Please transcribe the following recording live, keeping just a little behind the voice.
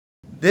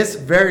This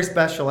very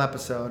special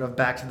episode of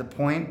Back to the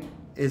Point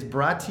is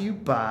brought to you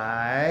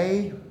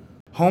by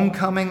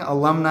Homecoming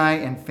Alumni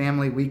and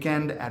Family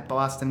Weekend at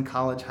Boston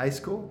College High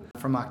School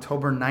from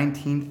October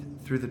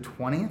 19th through the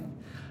 20th.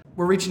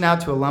 We're reaching out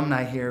to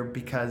alumni here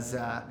because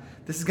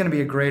this is going to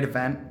be a great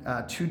event.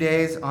 2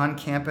 days on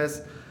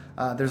campus.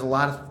 There's a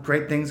lot of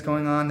great things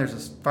going on. There's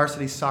a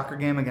varsity soccer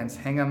game against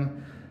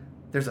Hingham.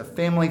 There's a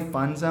family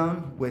fun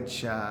zone,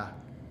 which I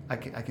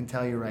can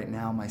tell you right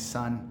now, my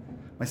son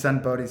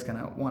Bodie's going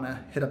to want to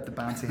hit up the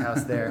bouncy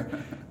house there.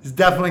 He's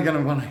definitely going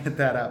to want to hit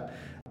that up.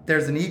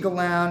 There's an Eagle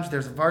Lounge.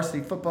 There's a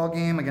varsity football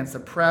game against the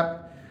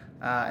Prep.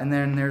 And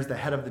then there's the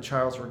Head of the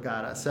Charles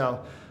Regatta.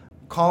 So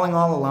calling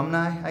all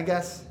alumni, I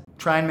guess.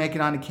 Try and make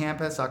it onto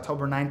campus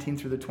October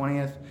 19th through the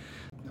 20th.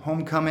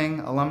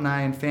 Homecoming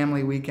Alumni and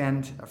Family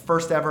Weekend.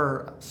 First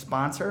ever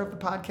sponsor of the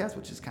podcast,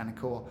 which is kind of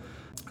cool.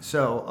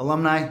 So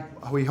alumni,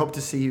 we hope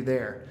to see you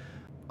there.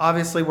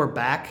 Obviously, we're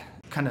back.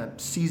 Kind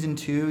of season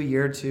 2,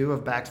 year 2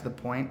 of Back to the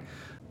Point.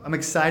 I'm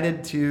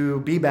excited to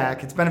be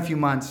back. It's been a few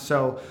months.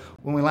 So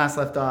when we last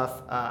left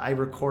off, I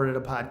recorded a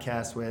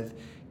podcast with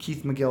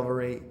Keith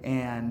McGilvery,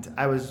 and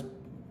I was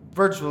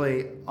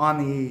virtually on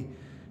the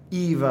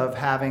eve of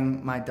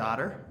having my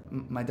daughter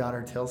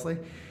Tilsley.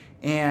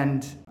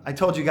 And I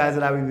told you guys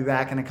that I would be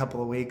back in a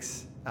couple of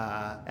weeks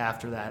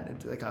after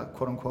that, like a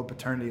quote-unquote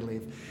paternity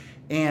leave.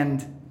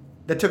 And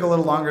that took a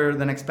little longer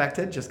than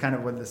expected, just kind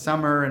of with the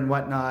summer and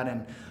whatnot.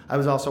 And I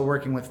was also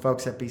working with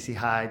folks at BC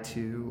High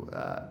to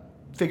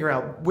figure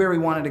out where we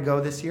wanted to go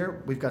this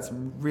year. We've got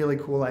some really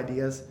cool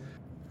ideas.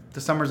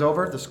 The summer's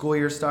over, the school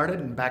year started,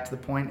 and Back to the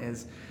Point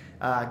is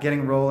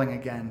getting rolling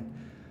again.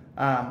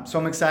 So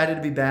I'm excited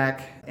to be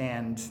back,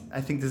 and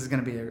I think this is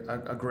going to be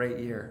a great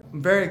year.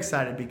 I'm very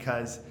excited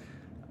because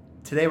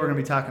today we're going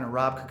to be talking to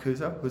Rob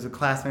Cucuzzo, who's a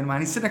classmate of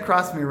mine. He's sitting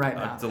across from me right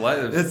now.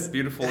 Delighted. It's a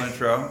beautiful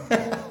intro.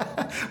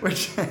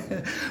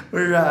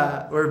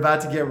 We're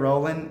about to get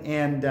rolling,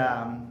 and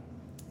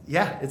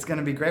it's going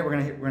to be great. We're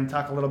going to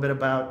talk a little bit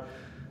about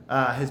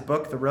his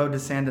book, The Road to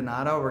San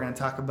Donato. We're going to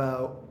talk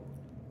about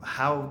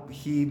how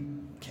he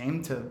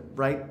came to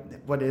write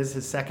what is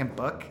his second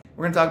book.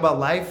 We're going to talk about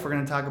life. We're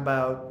going to talk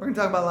about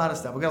a lot of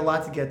stuff. We've got a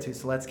lot to get to,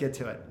 so let's get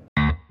to it.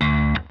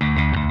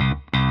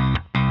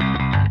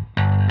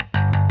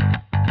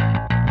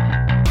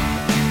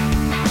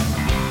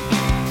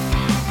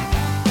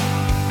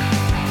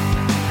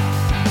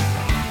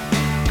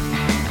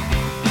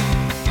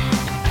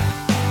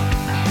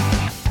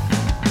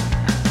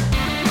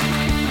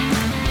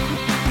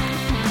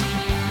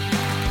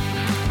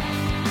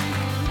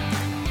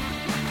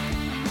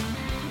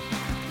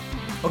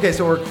 Okay,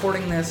 so we're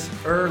recording this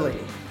early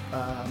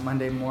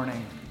Monday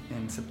morning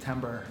in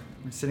September.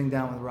 I'm sitting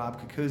down with Rob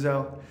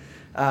Cucuzzo.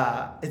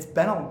 It's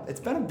been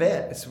a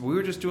bit. We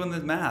were just doing the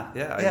math.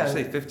 Yeah, I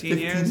say 15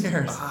 years. 15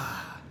 years.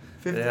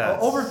 15,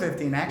 over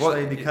 15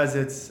 actually, because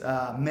it's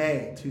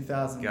May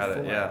 2004. Got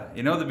it. Yeah.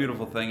 You know the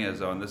beautiful thing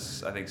is though, and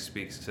this I think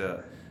speaks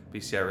to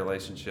BCI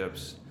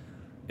relationships.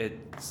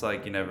 It's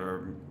like you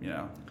never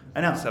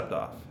stepped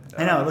off.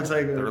 I know. It looks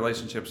like the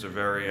relationships are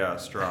very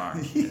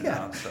strong.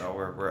 Yeah. So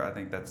we're I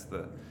think that's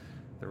the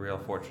real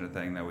fortunate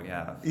thing that we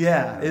have.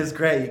 Yeah, it was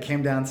great. You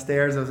came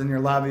downstairs. I was in your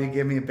lobby. You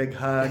gave me a big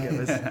hug.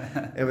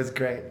 It was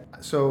great.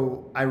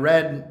 So I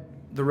read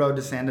The Road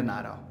to San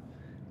Donato.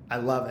 I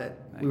love it.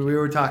 We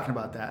were talking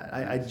about that.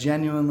 I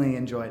genuinely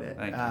enjoyed it.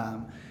 Thank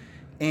you.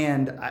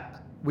 And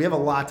we have a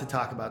lot to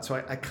talk about. So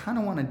I kind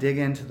of want to dig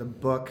into the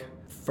book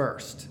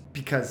first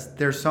because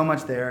there's so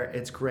much there.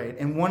 It's great.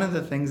 And one of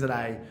the things that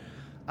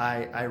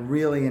I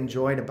really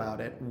enjoyed about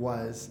it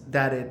was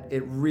that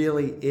it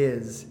really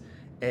is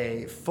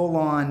a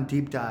full-on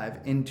deep dive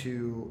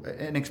into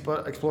an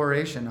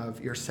exploration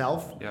of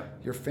yourself,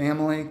 your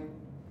family,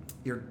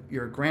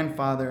 your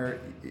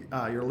grandfather,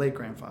 your late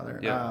grandfather,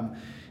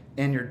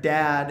 and your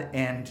dad,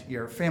 and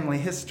your family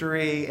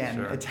history and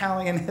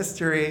Italian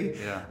history.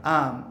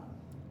 Yeah.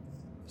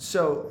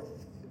 So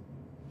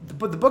the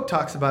book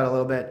talks about it a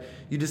little bit.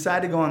 You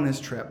decide to go on this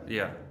trip.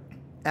 Yeah.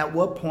 At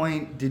what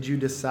point did you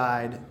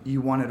decide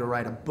you wanted to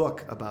write a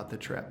book about the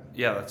trip?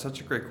 Yeah, that's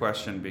such a great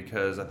question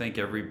because I think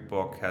every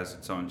book has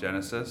its own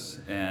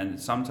genesis.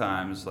 And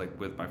sometimes, like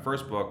with my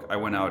first book, I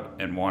went out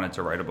and wanted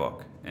to write a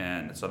book.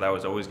 And so that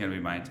was always going to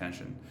be my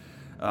intention.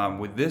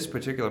 With this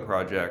particular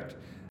project,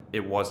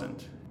 it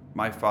wasn't.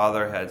 My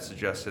father had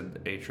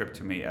suggested a trip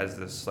to me as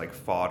this like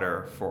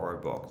fodder for a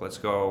book. Let's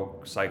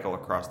go cycle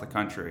across the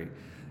country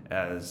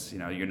as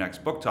your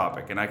next book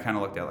topic. And I kind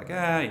of looked at it like,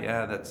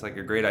 that's like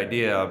a great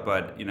idea,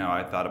 but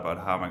I thought about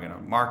how am I going to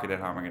market it,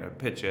 how am I going to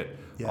pitch it,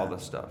 all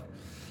this stuff.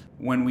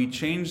 When we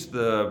changed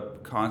the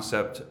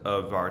concept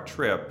of our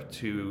trip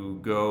to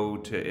go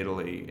to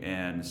Italy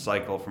and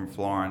cycle from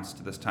Florence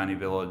to this tiny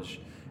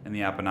village in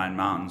the Apennine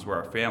Mountains where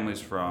our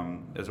family's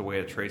from as a way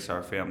to trace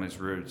our family's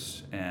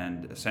roots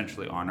and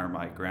essentially honor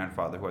my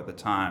grandfather, who at the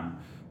time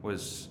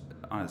was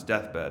on his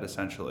deathbed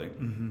essentially.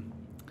 Mm-hmm.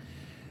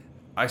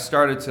 I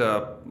started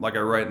to, like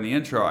I write in the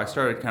intro, I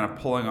started kind of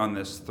pulling on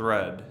this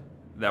thread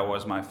that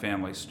was my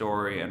family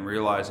story, and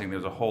realizing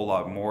there's a whole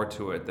lot more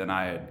to it than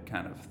I had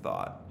kind of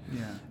thought.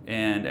 Yeah.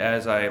 And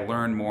as I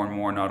learned more and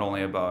more, not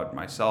only about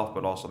myself,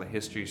 but also the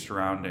history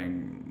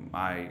surrounding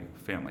my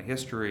family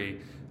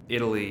history,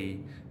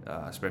 Italy,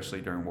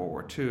 especially during World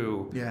War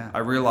II, Yeah. I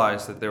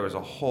realized that there was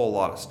a whole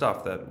lot of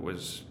stuff that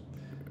was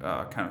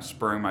kind of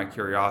spurring my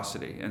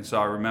curiosity. And so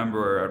I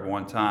remember at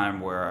one time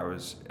where I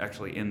was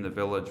actually in the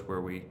village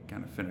where we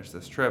kind of finished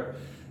this trip,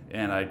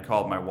 and I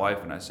called my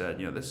wife and I said,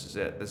 this is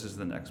it. This is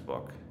the next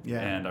book.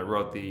 Yeah. And I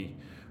wrote the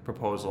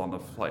proposal on the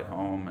flight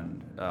home,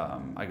 and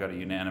I got a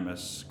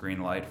unanimous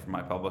green light from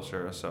my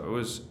publisher. So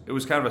it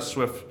was kind of a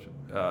swift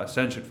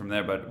ascension from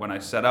there. But when I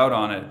set out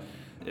on it,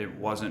 it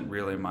wasn't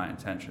really my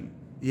intention.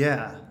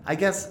 Yeah. I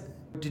guess,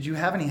 did you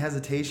have any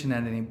hesitation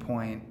at any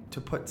point to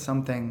put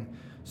something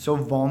so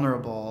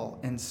vulnerable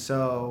and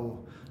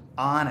so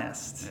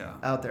honest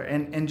out there?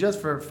 And just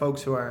for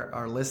folks who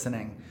are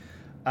listening,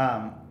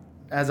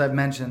 as I've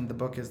mentioned, the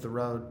book is The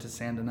Road to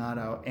San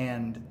Donato,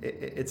 and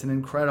it's an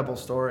incredible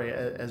story,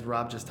 as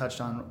Rob just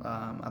touched on,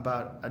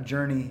 about a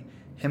journey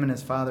him and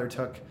his father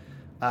took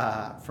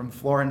from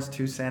Florence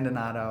to San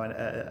Donato,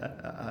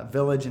 a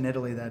village in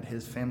Italy that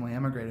his family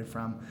emigrated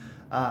from.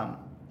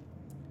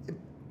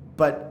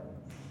 But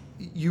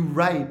you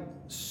write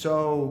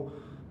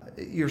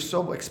you're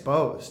so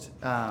exposed,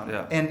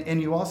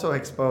 and you also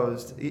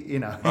exposed,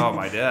 Oh,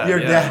 my dad, your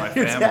dad, my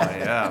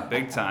family,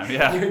 big time,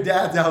 Your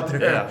dad's out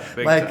there,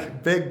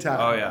 big time.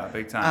 Oh yeah,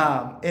 big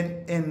time.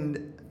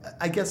 And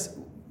I guess,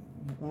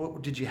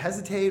 did you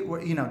hesitate?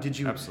 Did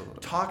you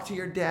Absolutely. talk to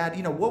your dad?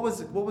 What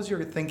was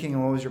your thinking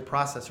and what was your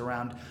process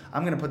around?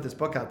 I'm going to put this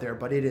book out there,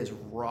 but it is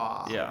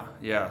raw.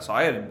 Yeah. So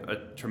I had a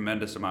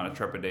tremendous amount of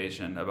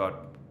trepidation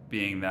about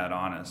being that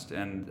honest,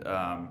 and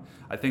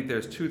I think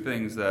there's two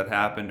things that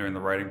happen during the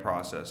writing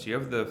process. You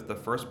have the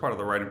first part of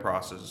the writing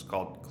process is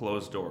called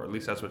closed door. At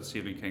least that's what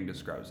Stephen King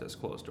describes as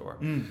closed door.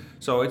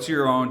 So it's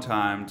your own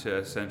time to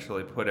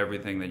essentially put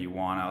everything that you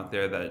want out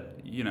there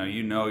that you're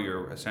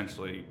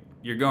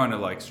going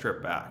to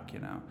strip back.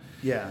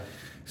 Yeah.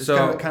 It's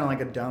so kind of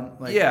like a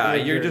dump.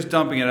 You're just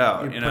dumping it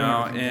out.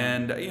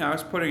 And I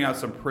was putting out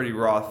some pretty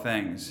raw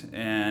things,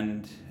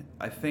 and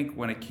I think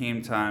when it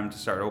came time to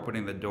start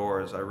opening the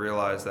doors, I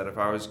realized that if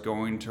I was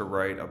going to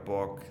write a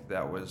book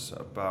that was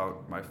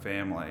about my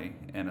family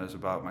and it was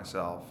about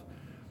myself,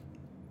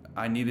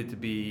 I needed to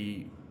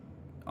be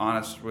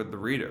honest with the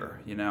reader,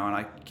 and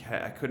I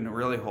couldn't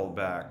really hold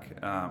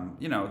back.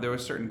 There were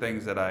certain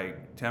things that I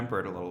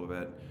tempered a little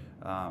bit,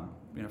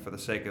 for the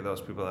sake of those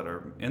people that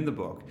are in the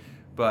book.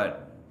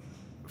 But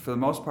for the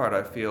most part,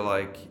 I feel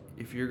like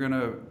if you're going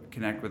to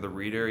connect with a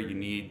reader, you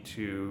need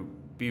to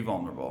be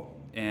vulnerable.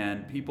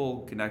 And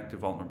people connect to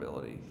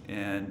vulnerability.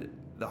 And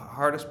the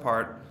hardest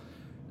part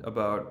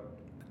about,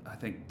 I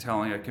think,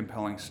 telling a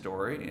compelling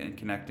story and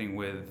connecting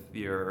with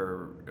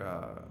your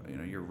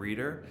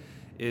reader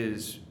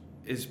is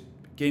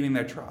gaining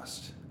their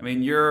trust. I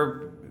mean,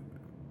 you're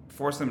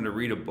forcing them to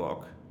read a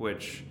book,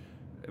 which,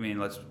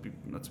 let's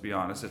be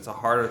honest, it's a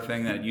harder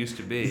thing than it used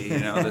to be.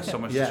 There's so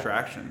much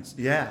distractions.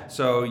 Yeah.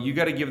 So you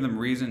got to give them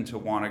reason to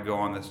want to go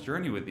on this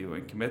journey with you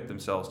and commit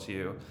themselves to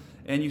you,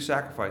 and you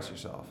sacrifice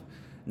yourself.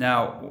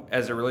 Now,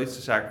 as it relates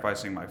to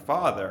sacrificing my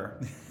father,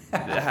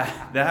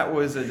 that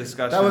was a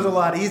discussion. That was a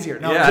lot easier.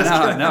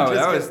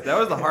 That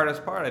was the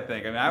hardest part, I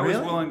think. I was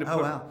Really? willing to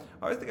put. Wow.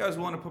 I think I was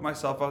willing to put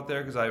myself out there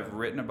because I've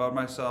written about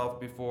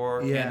myself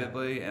before,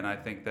 candidly, and I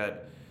think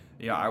that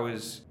I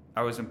was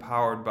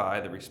empowered by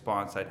the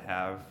response I'd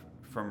have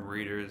from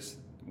readers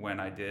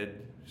when I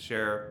did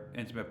share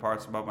intimate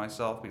parts about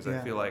myself, because I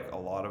feel like a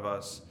lot of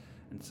us,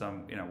 and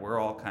some, we're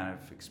all kind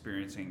of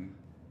experiencing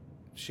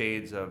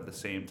shades of the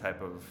same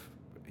type of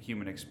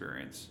human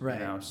experience,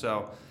 right?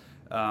 So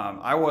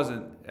I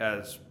wasn't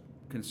as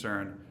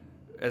concerned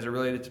as it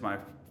related to my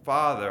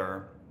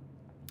father.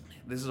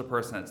 This is a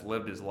person that's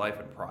lived his life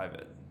in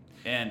private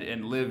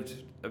and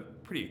lived a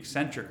pretty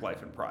eccentric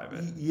life in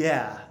private.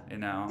 Yeah.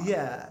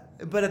 Yeah.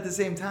 But at the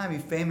same time, he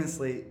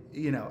famously,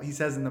 he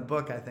says in the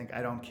book, I think,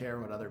 I don't care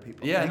what other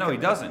people think. Yeah, no, he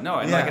doesn't. No,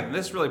 and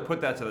this really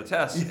put that to the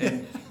test.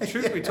 And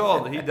truth be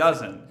told, he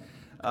doesn't.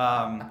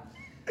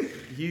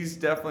 He's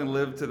definitely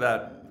lived to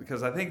that,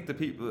 because I think the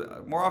people,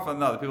 more often than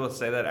not, the people that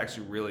say that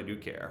actually really do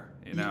care,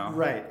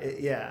 Right,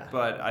 yeah.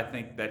 But I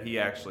think that he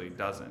actually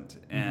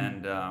doesn't. Mm-hmm.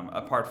 And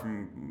apart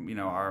from,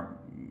 our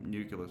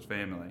nucleus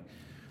family.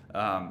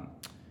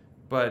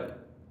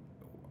 But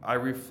I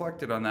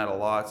reflected on that a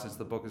lot since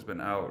the book has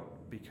been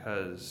out,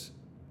 because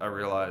I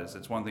realized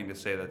it's one thing to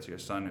say that to your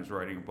son who's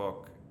writing a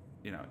book,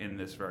 in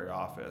this very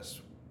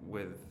office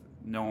with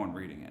no one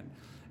reading it.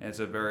 And it's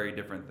a very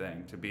different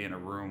thing to be in a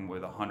room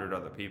with 100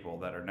 other people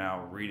that are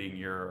now reading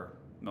your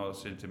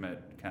most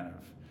intimate kind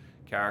of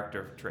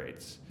character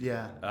traits.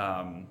 Yeah.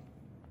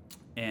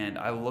 And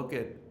I look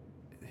at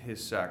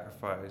his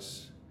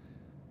sacrifice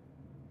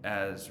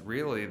as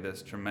really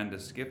this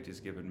tremendous gift he's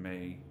given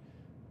me.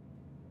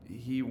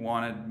 He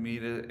wanted me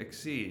to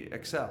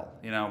excel,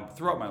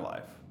 throughout my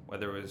life,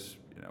 whether it was,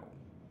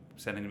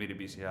 sending me to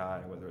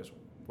BCI, whether it was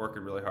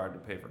working really hard to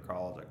pay for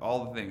college, like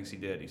all the things he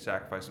did, he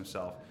sacrificed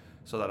himself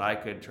so that I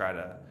could try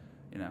to,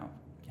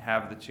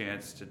 have the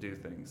chance to do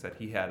things that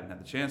he hadn't had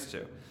the chance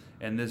to.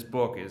 And this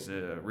book is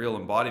a real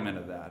embodiment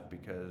of that,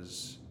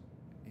 because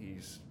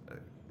he's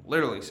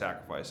literally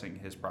sacrificing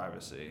his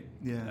privacy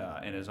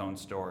in his own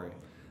story.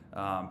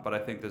 But I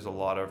think there's a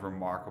lot of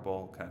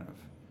remarkable kind of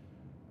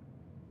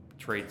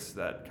traits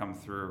that come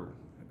through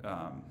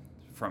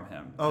from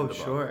him. Oh,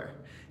 sure.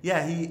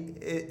 Yeah,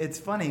 it's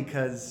funny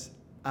because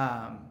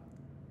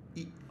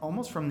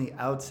almost from the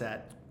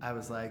outset, I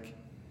was like,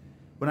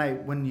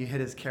 when you hit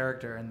his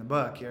character in the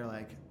book, you're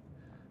like,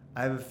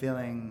 I have a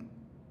feeling,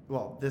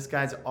 well, this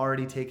guy's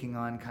already taking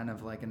on kind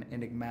of like an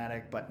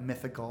enigmatic but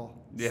mythical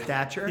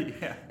stature.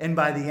 Yeah. And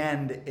by the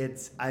end,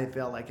 I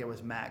felt like it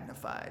was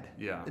magnified.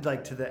 Yeah.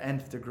 Like to the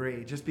nth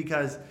degree. Just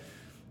because,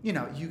 you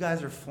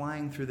guys are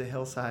flying through the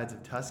hillsides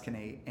of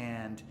Tuscany,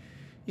 and,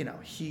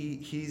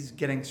 he's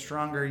getting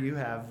stronger. You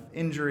have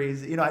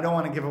injuries. I don't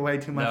want to give away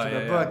too much of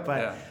the book,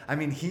 but I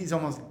mean, he's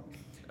almost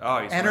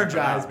he's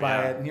energized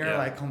by it, and you're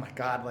like, oh my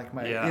God, like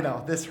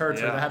this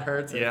hurts or that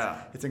hurts.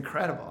 It's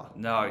incredible.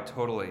 No,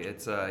 totally.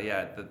 It's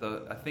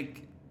I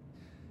think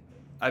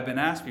I've been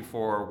asked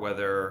before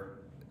whether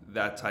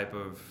that type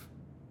of,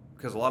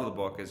 because a lot of the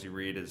book, as you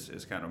read,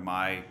 is kind of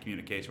my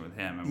communication with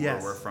him, and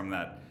we're from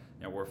that.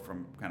 We're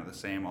from kind of the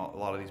same. A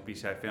lot of these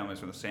BCI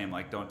families are the same.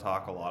 Like, don't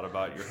talk a lot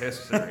about your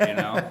history,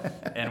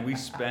 And we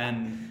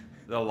spend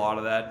a lot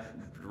of that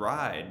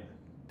ride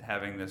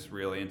having this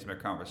really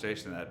intimate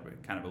conversation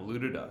that kind of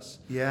eluded us.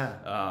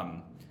 Yeah.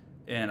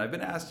 And I've been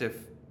asked if,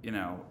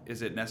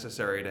 is it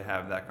necessary to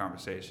have that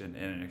conversation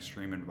in an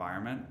extreme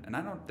environment? And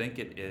I don't think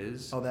it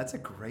is. Oh, that's a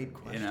great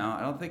question.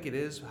 I don't think it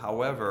is.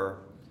 However,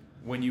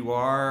 when you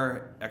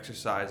are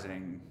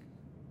exercising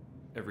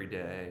every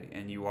day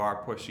and you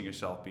are pushing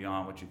yourself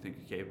beyond what you think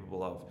you're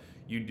capable of,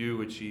 you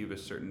do achieve a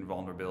certain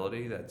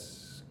vulnerability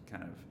that's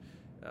kind of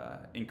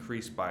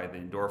increased by the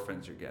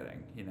endorphins you're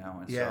getting,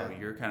 and so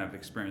you're kind of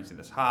experiencing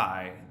this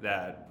high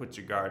that puts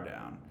your guard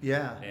down,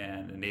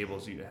 and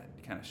enables you to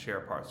kind of share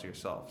parts of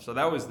yourself. So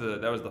that was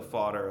the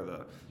fodder,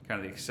 the kind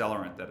of the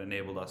accelerant that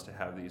enabled us to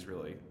have these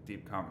really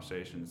deep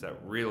conversations that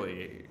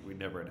really we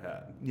never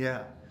had.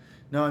 Yeah,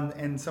 no,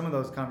 and some of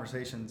those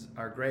conversations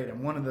are great,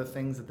 and one of the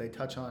things that they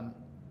touch on,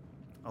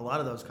 a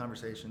lot of those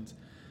conversations,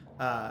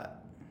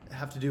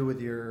 have to do with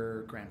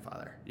your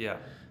grandfather,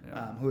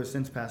 who has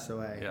since passed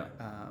away.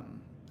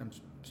 I'm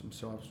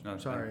so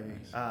sorry.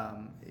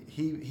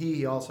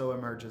 He also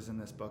emerges in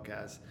this book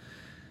as,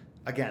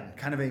 again,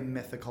 kind of a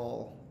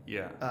mythical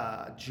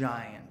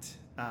giant,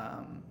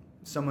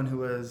 someone who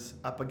was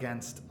up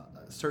against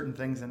certain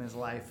things in his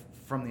life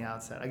from the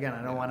outset. Again,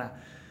 I don't want to.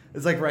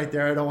 It's like right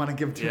there. I don't want to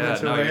give too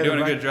much away. You're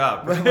doing a good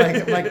job.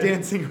 like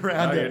dancing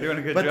around it. You're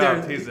doing a good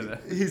job teasing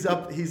it.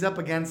 He's up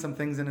against some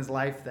things in his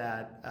life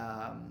that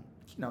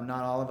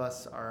not all of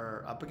us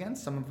are up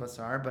against. Some of us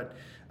are, but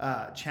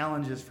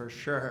challenges for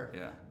sure.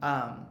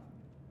 Yeah.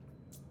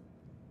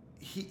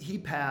 He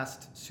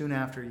passed soon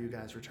after you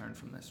guys returned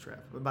from this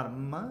trip. About a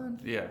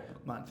month? Yeah.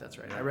 Month, that's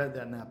right. I read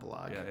that in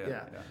epilogue.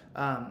 Yeah.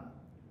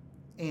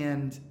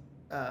 And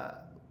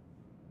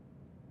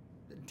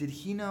did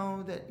he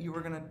know that you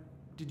were going to...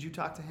 Did you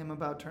talk to him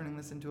about turning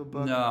this into a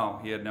book? No,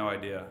 he had no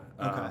idea.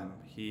 Okay.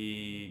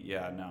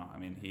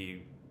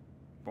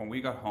 When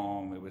we got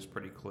home, it was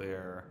pretty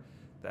clear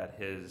that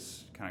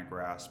his kind of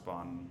grasp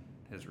on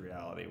his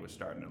reality was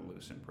starting to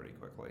loosen pretty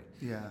quickly.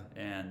 Yeah.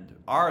 And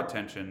our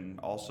attention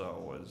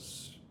also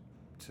was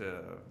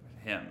to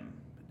him.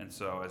 And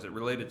so as it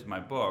related to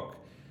my book,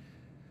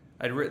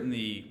 I'd written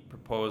the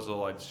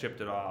proposal, I'd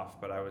shipped it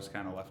off, but I was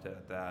kind of left it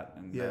at that.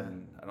 And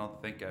then I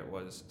don't think it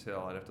was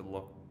till I'd have to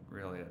look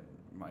really at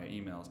my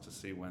emails to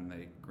see when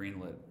they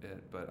greenlit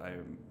it, but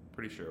I'm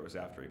pretty sure it was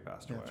after he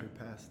passed away. After he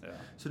passed. Yeah.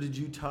 So did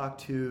you talk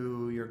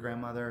to your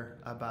grandmother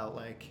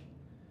about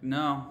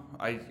No,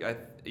 I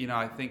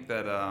think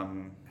that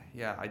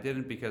I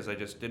didn't, because I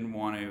just didn't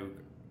want to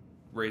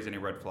raise any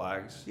red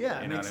flags.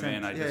 Yeah, you know what I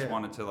mean. sense. I just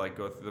wanted to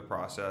go through the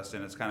process,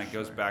 and it's kind of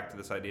goes back to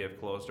this idea of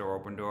closed door,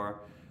 open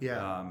door.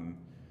 Yeah. In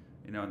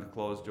the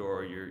closed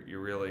door,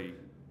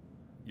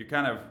 you're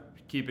kind of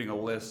keeping a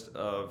list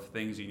of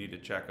things you need to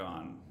check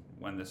on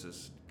when this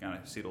is kind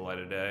of see the light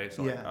of day.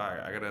 So all right,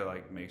 I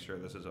gotta make sure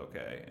this is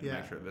okay, and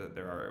make sure that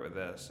they're all right with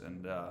this,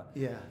 and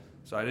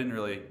so I didn't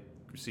really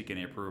seek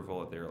any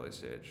approval at the early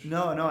stage.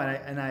 No, and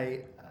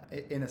I,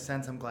 in a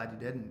sense, I'm glad you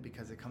didn't,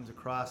 because it comes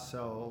across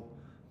so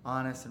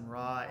honest and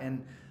raw,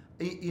 and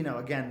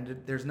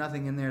again, there's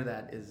nothing in there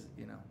that is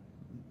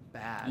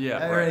bad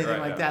or anything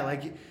like that.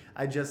 Like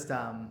I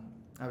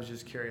was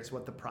just curious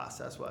what the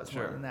process was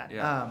more than that.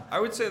 Yeah. I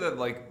would say that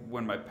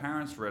when my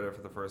parents read it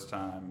for the first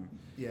time,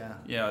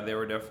 there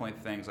were definitely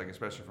things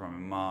especially from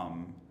my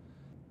mom,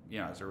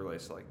 as it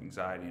relates to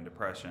anxiety and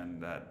depression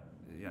that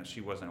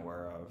she wasn't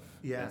aware of.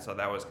 Yeah. And so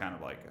that was kind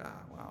of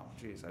wow,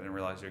 geez, I didn't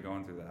realize you're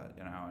going through that,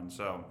 and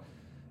so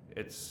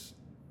it's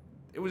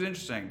it was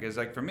interesting because,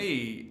 like, for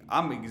me,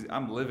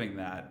 I'm living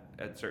that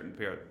at certain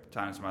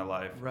times in my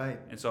life, Right.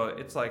 and so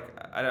it's like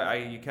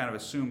you kind of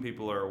assume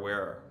people are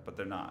aware, but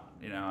they're not,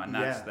 and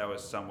that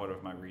was somewhat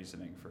of my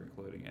reasoning for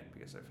including it,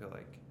 because I feel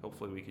like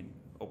hopefully we can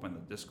open the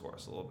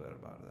discourse a little bit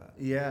about that.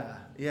 Yeah.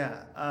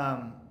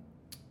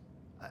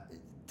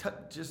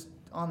 Just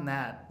on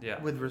that,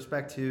 Yeah. with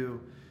respect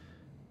to,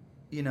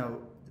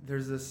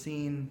 there's a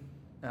scene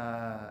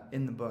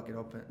in the book. It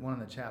opens one of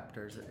the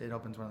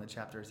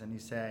chapters, and you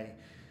say,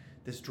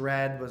 "This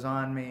dread was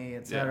on me,"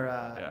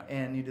 etc. Yeah.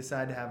 And you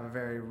decide to have a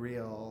very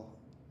real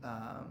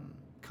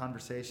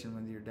conversation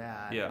with your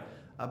dad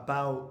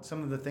about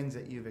some of the things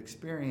that you've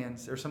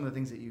experienced or some of the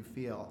things that you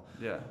feel.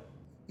 Yeah.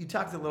 You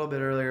talked a little bit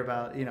earlier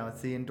about,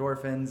 it's the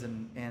endorphins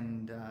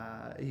and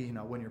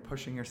when you're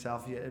pushing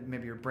yourself,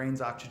 maybe your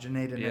brain's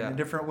oxygenated in a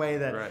different way.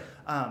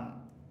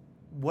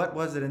 What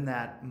was it in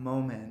that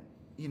moment,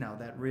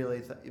 that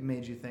really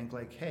made you think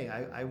like,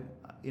 hey,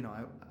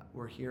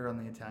 we're here on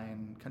the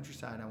Italian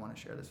countryside. I want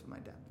to share this with my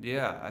dad.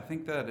 Yeah, I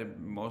think that it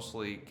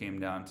mostly came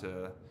down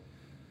to,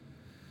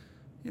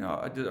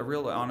 a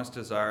real honest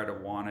desire to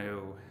want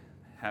to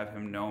have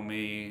him know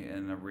me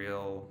in a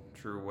real,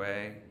 true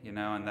way,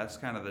 and that's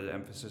kind of the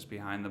emphasis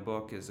behind the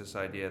book, is this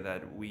idea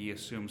that we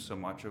assume so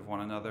much of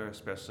one another,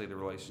 especially the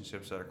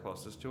relationships that are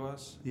closest to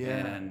us.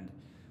 Yeah. And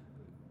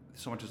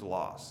so much is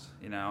lost,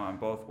 in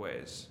both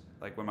ways.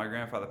 Like when my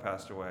grandfather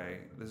passed away,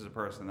 this is a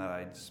person that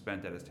I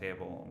spent at his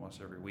table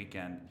almost every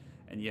weekend.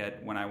 And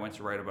yet when I went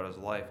to write about his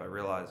life, I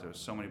realized there was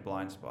so many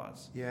blind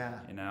spots. Yeah.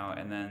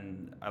 And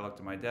then I looked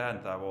at my dad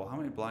and thought, well, how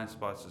many blind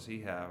spots does he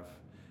have?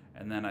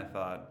 And then I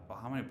thought, well,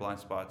 how many blind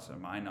spots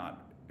am I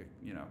not,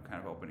 kind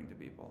of opening to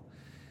people?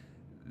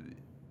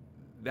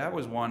 That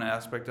was one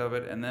aspect of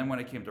it. And then when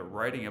it came to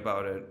writing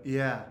about it,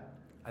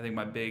 I think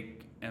my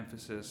big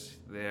emphasis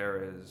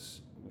there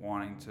is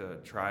wanting to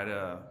try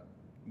to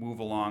move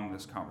along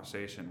this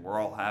conversation we're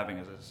all having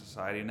as a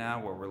society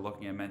now, where we're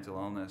looking at mental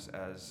illness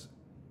as,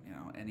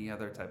 any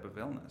other type of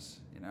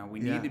illness. We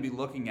need to be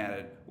looking at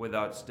it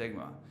without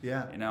stigma.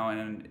 Yeah.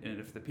 And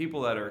if the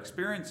people that are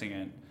experiencing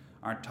it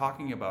aren't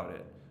talking about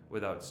it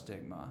without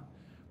stigma,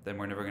 then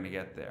we're never going to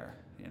get there.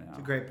 It's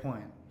a great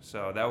point.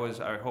 So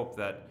I hope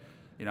that,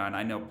 and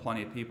I know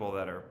plenty of people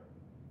that are,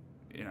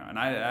 and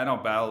I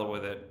don't battle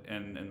with it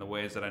in the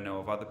ways that I know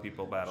of other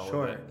people battle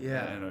with it.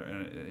 Yeah.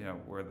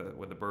 And where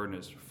the burden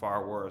is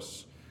far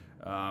worse.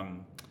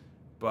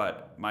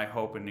 But my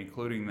hope in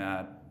including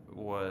that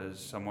was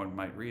someone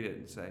might read it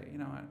and say,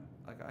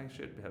 I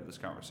should have this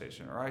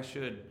conversation, or I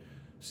should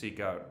seek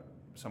out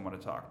someone to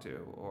talk to,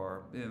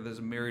 or there's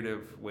a myriad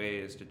of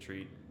ways to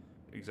treat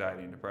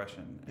anxiety and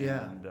depression.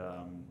 Yeah.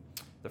 And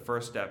the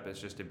first step is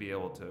just to be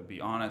able to be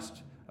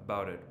honest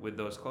about it with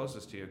those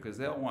closest to you, because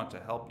they'll want to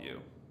help you.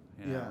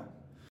 Yeah.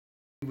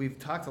 We've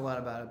talked a lot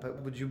about it,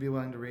 but would you be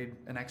willing to read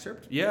an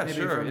excerpt? Yeah, maybe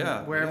sure.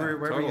 Wherever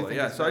totally. you think.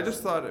 Yeah. So I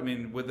just thought,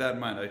 with that in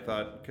mind, I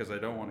thought, because I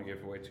don't want to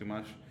give away too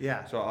much.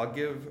 Yeah. So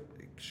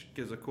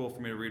is it cool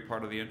for me to read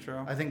part of the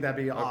intro? I think that'd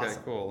be awesome. Okay,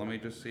 cool. Let me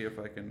just see if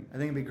I can. I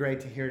think it'd be great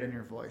to hear it in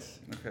your voice.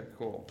 Okay,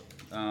 cool.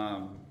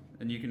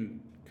 And you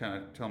can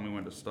kind of tell me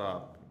when to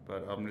stop,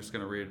 but I'm just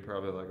going to read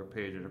probably like a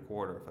page and a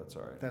quarter, if that's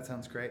all right. That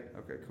sounds great.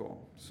 Okay,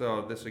 cool.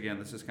 So this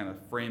is kind of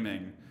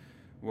framing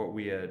what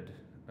we had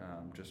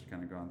just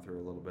kind of gone through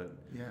a little bit.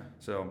 Yeah.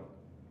 So,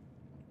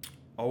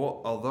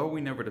 although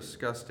we never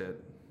discussed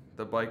it,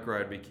 the bike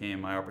ride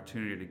became my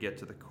opportunity to get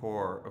to the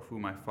core of who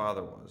my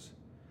father was.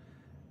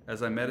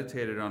 As I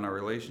meditated on our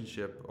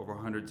relationship over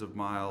hundreds of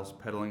miles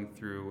pedaling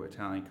through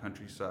Italian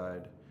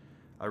countryside,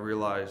 I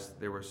realized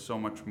there was so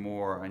much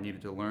more I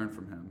needed to learn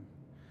from him.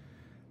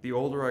 The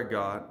older I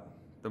got,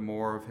 the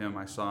more of him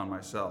I saw in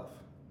myself,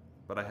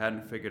 but I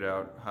hadn't figured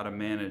out how to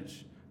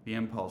manage the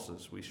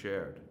impulses we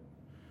shared.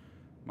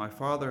 My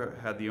father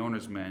had the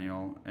owner's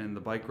manual, and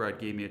the bike ride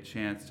gave me a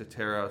chance to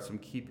tear out some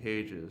key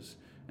pages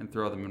and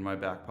throw them in my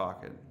back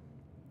pocket.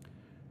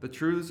 The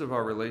truths of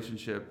our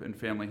relationship and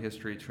family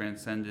history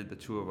transcended the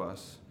two of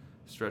us,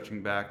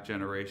 stretching back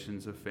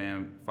generations of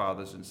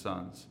fathers and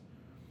sons.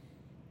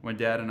 When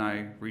Dad and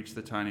I reached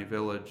the tiny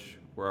village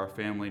where our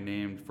family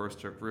name first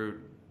took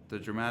root, the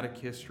dramatic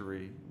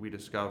history we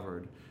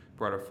discovered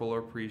brought a fuller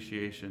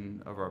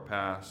appreciation of our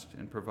past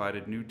and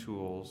provided new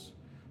tools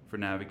for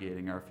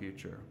navigating our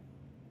future.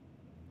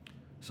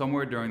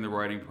 Somewhere during the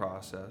writing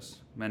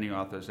process, many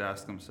authors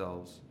ask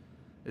themselves,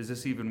 is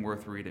this even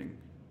worth reading?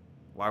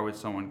 Why would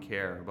someone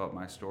care about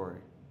my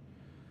story?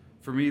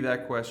 For me,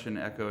 that question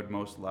echoed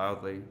most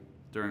loudly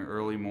during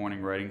early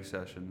morning writing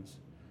sessions,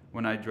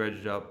 when I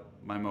dredged up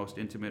my most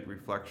intimate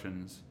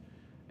reflections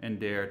and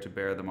dared to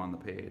bear them on the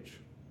page.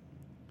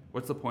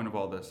 What's the point of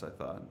all this, I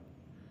thought?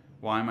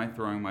 Why am I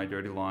throwing my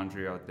dirty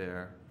laundry out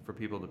there for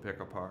people to pick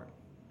apart?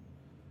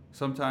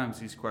 Sometimes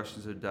these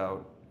questions of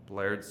doubt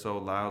blared so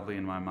loudly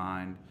in my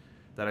mind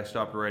that I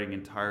stopped writing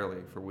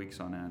entirely for weeks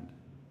on end.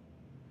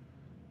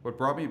 What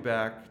brought me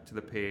back to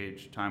the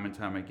page time and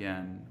time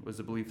again was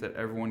the belief that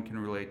everyone can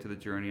relate to the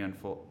journey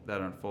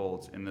that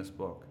unfolds in this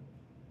book.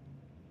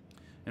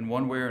 In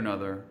one way or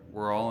another,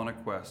 we're all on a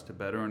quest to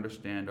better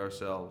understand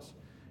ourselves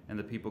and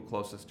the people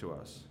closest to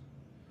us.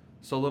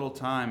 So little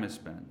time is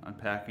spent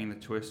unpacking the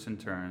twists and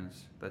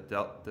turns that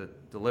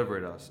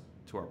delivered us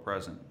to our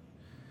present.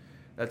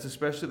 That's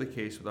especially the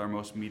case with our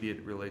most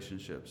immediate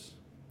relationships.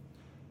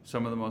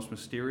 Some of the most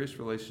mysterious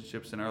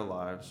relationships in our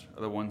lives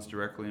are the ones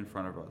directly in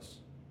front of us.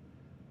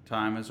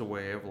 Time is a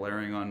way of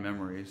layering on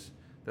memories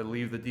that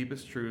leave the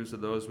deepest truths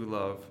of those we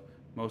love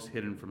most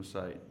hidden from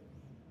sight.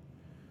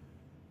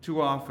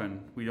 Too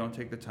often, we don't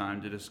take the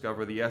time to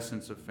discover the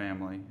essence of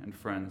family and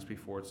friends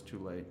before it's too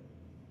late.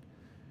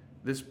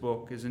 This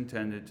book is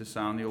intended to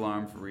sound the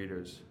alarm for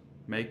readers,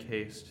 make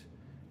haste,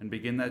 and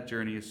begin that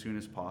journey as soon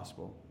as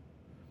possible.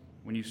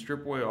 When you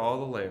strip away all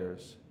the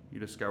layers, you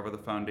discover the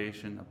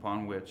foundation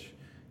upon which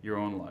your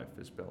own life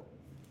is built.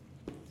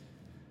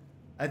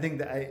 I think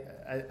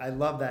that I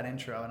love that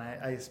intro, and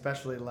I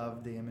especially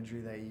love the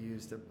imagery that you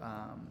used to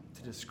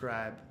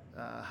describe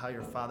how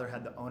your father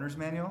had the owner's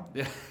manual.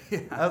 Yeah.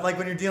 I was like,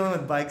 when you're dealing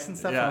with bikes and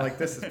stuff, Yeah. I'm like,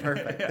 this is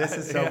perfect. Yeah. This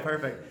is so Yeah.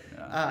 perfect.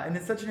 Yeah. And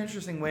it's such an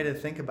interesting way to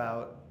think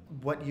about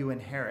what you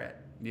inherit.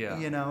 Yeah.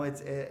 You know,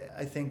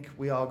 I think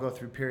we all go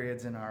through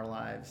periods in our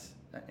lives,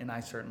 and I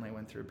certainly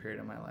went through a period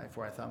in my life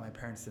where I thought my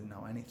parents didn't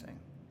know anything.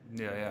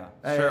 Yeah.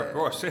 Sure, of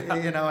course. Yeah.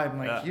 You know, I'm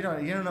like, Yeah.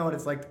 you don't know what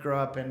it's like to grow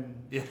up in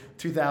Yeah.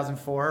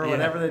 2004 or Yeah.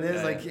 whatever it is.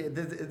 Yeah. Like,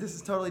 this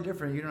is totally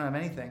different. You don't have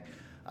anything.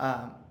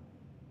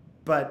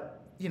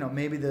 But, you know,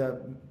 maybe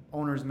the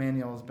owner's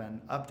manual has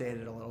been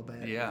updated a little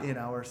bit, Yeah. you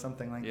know, or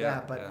something like Yeah,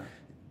 that. But yeah.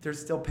 there's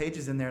still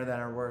pages in there that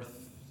are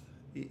worth,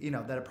 you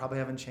know, that probably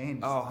haven't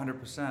changed. Oh,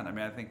 100%. I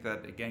mean, I think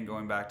that, again,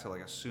 going back to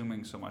like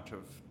assuming so much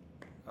of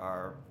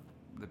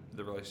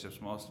the relationships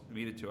most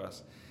immediate to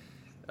us,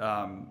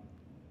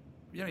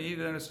 you know, you need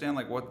to understand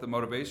like what the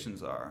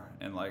motivations are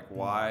and like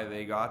why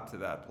they got to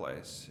that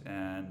place,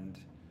 and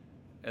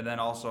then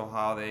also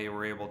how they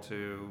were able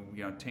to,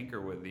 you know, tinker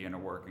with the inner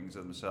workings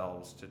of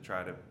themselves to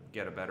try to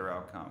get a better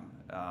outcome.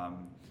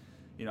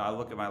 You know, I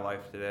look at my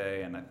life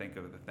today and I think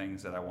of the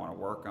things that I want to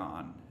work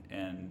on,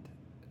 and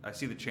I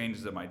see the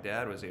changes that my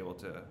dad was able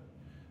to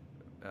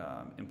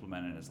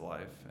implement in his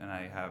life, and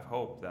I have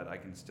hope that I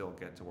can still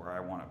get to where I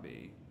want to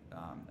be,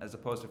 as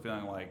opposed to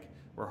feeling like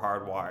we're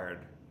hardwired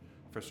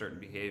for certain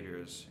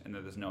behaviors and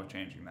that there's no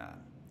changing that.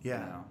 Yeah.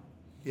 You know?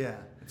 Yeah.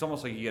 It's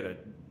almost like you got to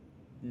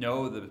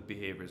know the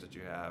behaviors that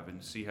you have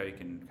and see how you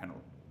can kind of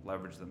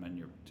leverage them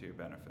to your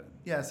benefit.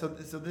 Yeah, so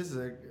this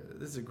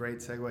is a great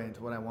segue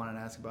into what I wanted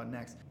to ask about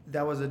next.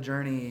 That was a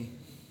journey,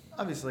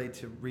 obviously,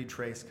 to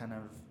retrace kind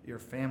of your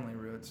family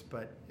roots,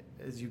 but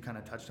as you kind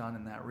of touched on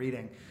in that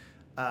reading,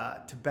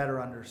 to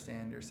better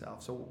understand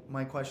yourself. So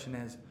my question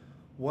is,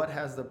 what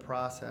has the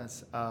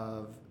process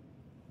of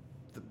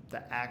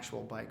the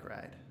actual bike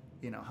ride?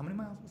 You know, how many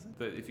miles was it?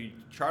 If you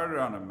charted it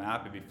on a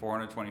map, it'd be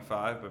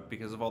 425, but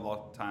because of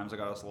all the times I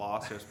got us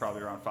lost, it was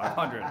probably around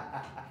 500.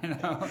 You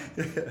know,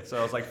 so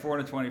it was like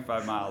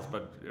 425 miles,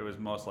 but it was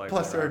most likely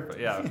Plus or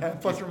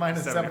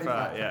minus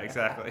 75. Yeah,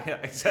 exactly. Yeah,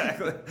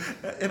 exactly.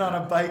 And on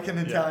a bike in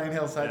Italian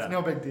hillsides, Yeah.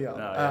 no big deal.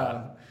 No,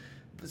 yeah.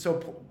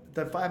 So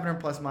the 500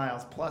 plus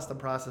miles, plus the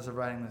process of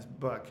writing this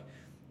book,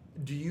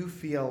 do you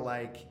feel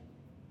like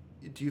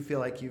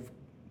you've,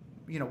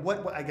 you know,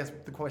 what I guess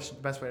the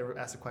best way to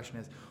ask the question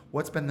is,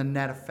 what's been the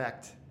net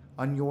effect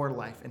on your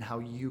life and how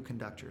you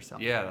conduct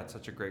yourself? Yeah, that's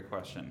such a great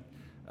question.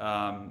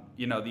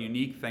 You know, the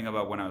unique thing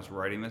about when I was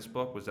writing this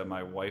book was that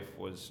my wife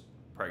was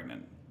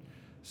pregnant.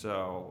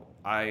 So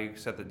I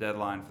set the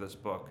deadline for this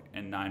book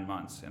in 9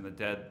 months, and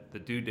the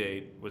due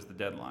date was the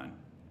deadline.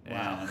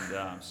 Wow.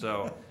 And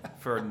so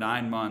for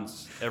 9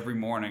 months, every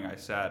morning I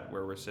sat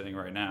where we're sitting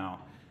right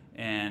now,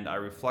 and I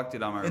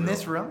reflected on my In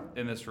this room?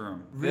 In this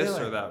room. Really? This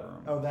or that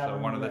room. Oh, that so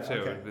room one of the over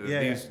two. there.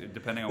 Okay. These,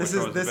 depending on This which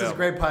is one this is a available.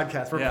 great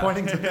podcast. We're Yeah.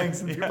 pointing to things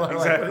and people are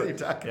like, what are you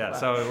talking Yeah, about?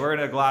 so we're in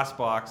a glass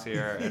box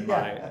here in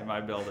Yeah. my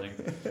building.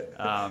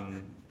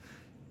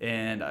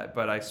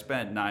 But I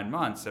spent 9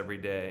 months every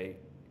day,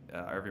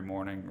 every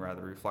morning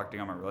rather,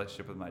 reflecting on my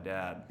relationship with my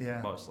dad,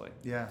 Yeah. mostly.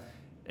 Yeah.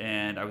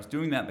 And I was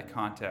doing that in the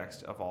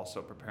context of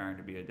also preparing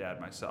to be a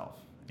dad myself,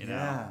 you know?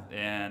 Yeah.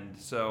 And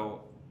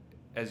so,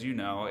 as you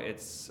know,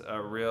 it's a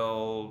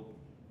real,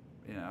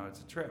 you know, it's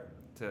a trip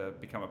to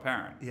become a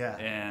parent. Yeah.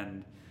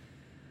 And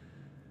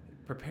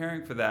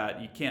preparing for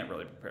that, you can't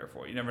really prepare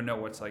for it. You never know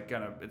what's like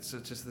it's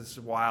just this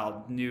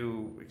wild,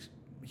 new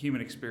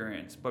human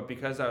experience. But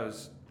because I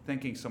was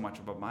thinking so much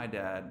about my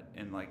dad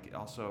and like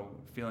also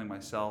feeling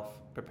myself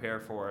prepare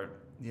for it,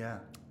 Yeah.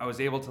 I was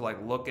able to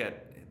like look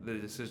at the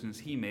decisions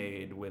he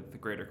made with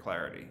greater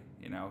clarity.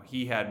 You know,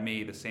 he had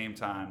me the same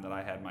time that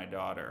I had my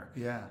daughter.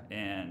 Yeah.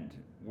 And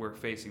we're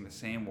facing the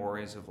same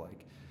worries of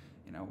like,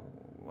 you know,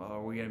 well,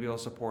 are we going to be able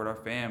to support our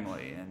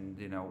family? And,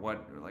 you know,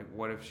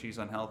 what if she's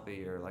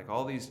unhealthy, or like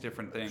all these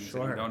different things that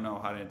Sure. you don't know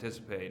how to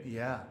anticipate.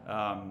 Yeah.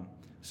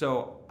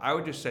 So I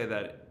would just say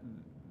that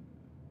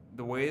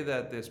the way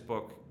that this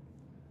book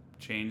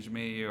changed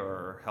me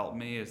or helped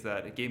me is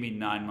that it gave me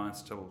 9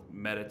 months to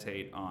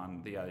meditate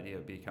on the idea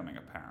of becoming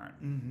a parent,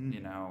 Mm-hmm. you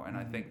know, and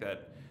I think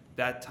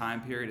that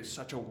time period is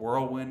such a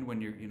whirlwind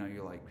when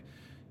you're like,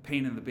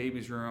 painting the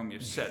baby's room,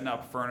 you're setting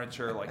up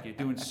furniture, like you're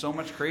doing so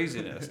much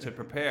craziness to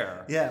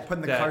prepare. Yeah,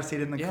 putting the car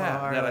seat in the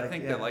car. That I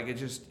think that like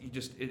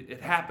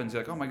it happens.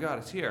 You're like, oh my God,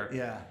 it's here.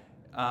 Yeah.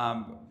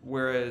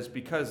 Whereas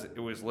because it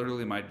was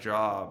literally my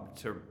job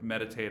to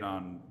meditate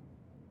on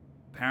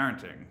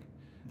parenting,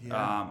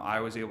 I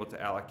was able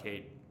to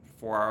allocate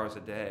 4 hours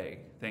a day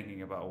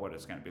thinking about what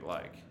it's going to be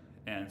like.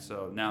 And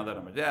so now that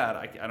I'm a dad,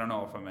 I don't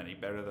know if I'm any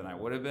better than I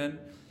would have been,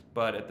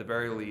 but at the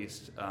very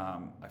least,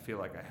 I feel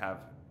like I have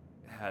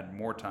had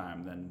more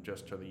time than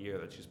just for the year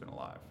that she's been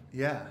alive.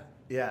 Yeah.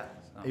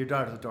 So. Your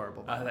daughter's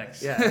adorable.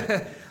 Thanks.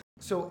 Yeah.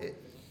 So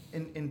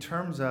in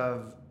terms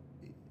of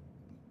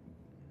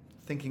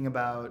thinking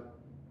about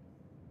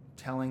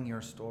telling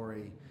your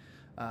story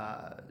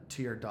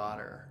to your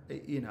daughter,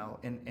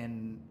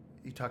 and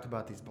you talked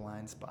about these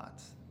blind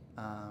spots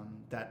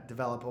that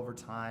develop over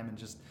time and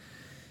just,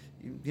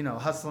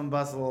 hustle and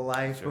bustle of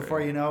life. Sure.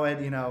 Before you know it,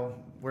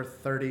 we're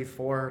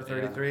 34,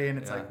 33, and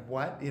it's like,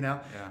 what?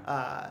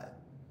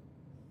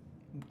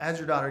 As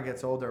your daughter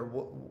gets older,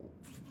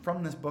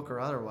 from this book or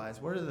otherwise,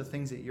 what are the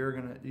things that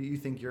you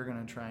think you're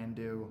gonna try and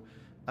do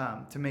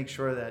to make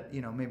sure that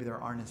maybe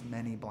there aren't as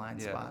many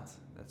blind spots?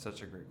 That's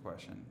such a great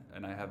question,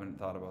 and I haven't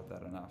thought about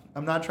that enough.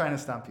 I'm not trying to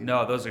stump you.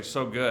 No, those are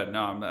so good.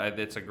 No,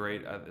 it's a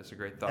great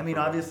thought. I mean,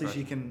 obviously,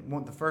 she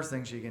can. The first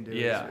thing she can do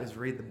is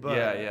read the book.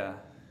 Yeah.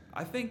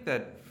 I think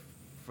that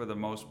for the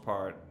most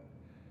part,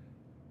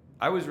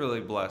 I was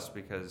really blessed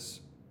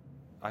because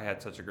I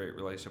had such a great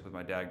relationship with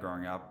my dad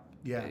growing up.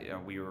 Yeah.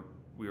 We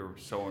were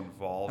so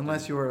involved.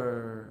 Unless you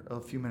were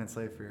a few minutes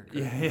late for your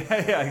career.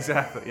 Yeah,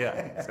 exactly.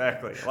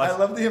 I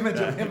love the image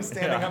of him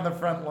standing on the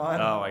front lawn.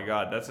 Oh my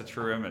God, that's a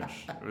true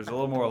image. It was a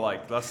little more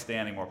like less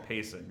standing, more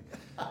pacing.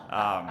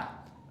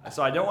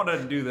 So I don't want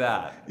to do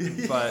that,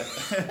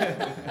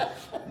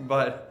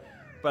 but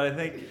I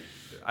think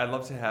I'd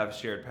love to have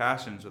shared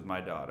passions with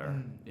my daughter,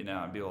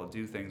 and be able to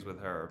do things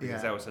with her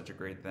because that was such a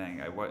great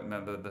thing. I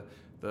remember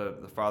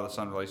the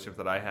father-son relationship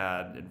that I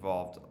had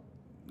involved,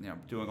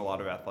 doing a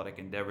lot of athletic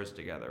endeavors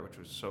together, which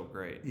was so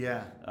great.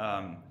 Yeah.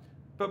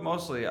 But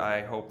mostly,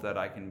 I hope that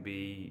I can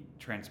be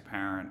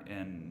transparent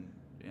in,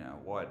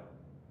 what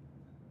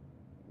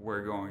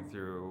we're going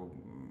through,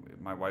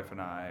 my wife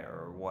and I,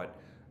 or what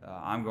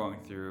I'm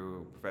going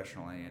through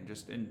professionally,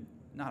 and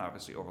not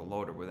obviously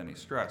overloaded with any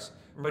stress,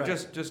 but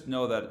just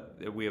know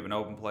that we have an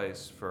open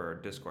place for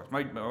discourse.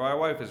 My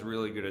wife is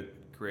really good at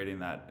creating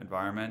that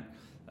environment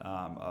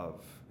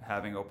of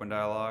having open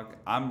dialogue.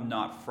 I'm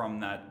not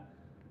from that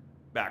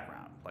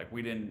background. Like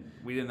we didn't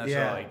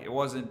necessarily like, it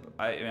wasn't.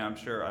 I'm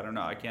sure, I don't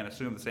know, I can't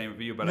assume the same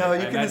of you, but no, I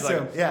you can imagine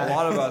assume. Like yeah. a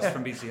lot of us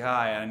from BC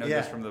High, and I know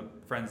this from the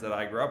friends that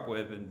I grew up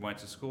with and went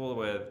to school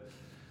with.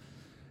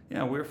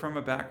 We're from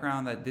a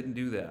background that didn't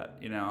do that,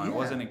 and it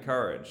wasn't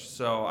encouraged.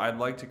 So I'd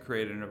like to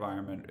create an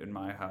environment in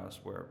my house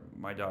where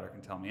my daughter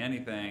can tell me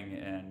anything,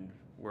 and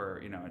where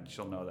and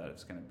she'll know that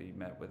it's going to be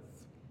met with,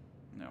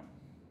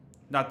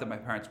 not that my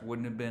parents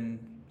wouldn't have been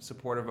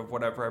supportive of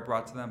whatever I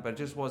brought to them, but it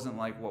just wasn't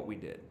like what we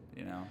did,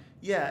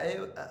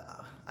 Yeah,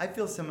 I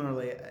feel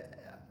similarly,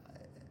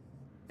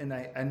 and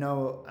I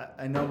know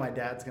my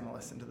dad's going to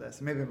listen to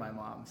this, maybe my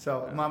mom.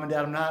 So Mom and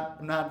Dad,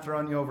 I'm not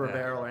throwing you over a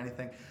barrel or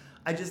anything.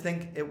 I just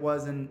think it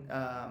wasn't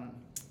a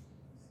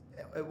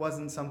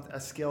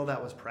skill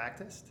that was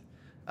practiced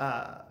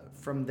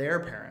from their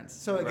parents.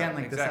 So again,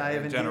 like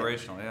exactly. The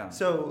generational, yeah.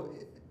 So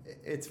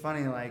it's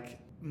funny, like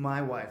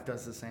my wife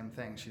does the same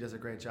thing. She does a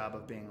great job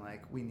of being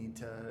like, we need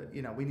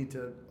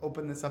to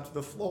open this up to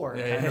the floor.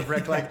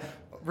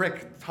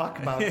 Rick, talk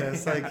about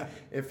this. Like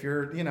if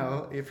you're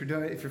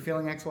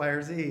feeling X, Y,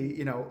 or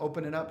Z,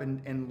 open it up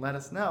and let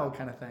us know,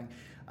 kind of thing.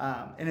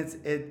 And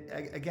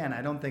again,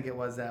 I don't think it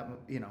was that,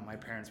 my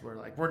parents were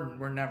like,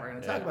 we're never going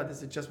to talk about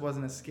this. It just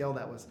wasn't a skill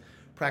that was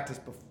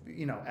practiced,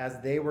 as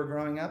they were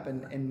growing up.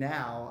 And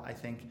now I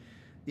think,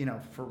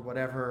 for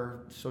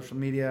whatever social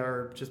media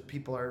or just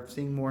people are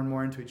seeing more and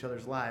more into each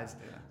other's lives,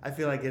 I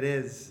feel like it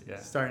is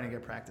starting to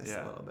get practiced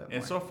a little bit more.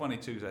 It's so funny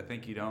too, because I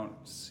think you don't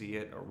see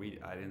it,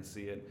 I didn't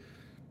see it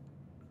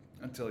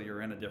until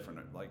you're in a different,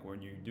 like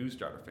when you do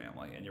start a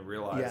family and you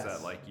realize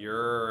that like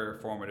your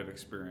formative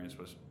experience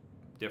was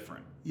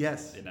different.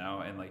 Yes.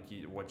 And like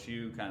what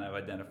you kind of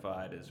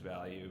identified as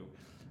value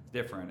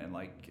different, and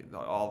like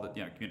all the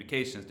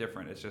communication is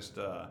different. It's just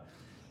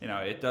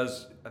it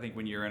does. I think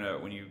when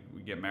you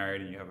get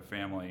married and you have a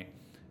family,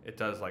 it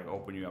does like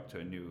open you up to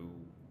a new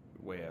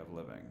way of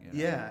living.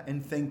 Yeah,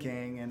 and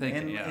thinking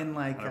and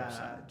like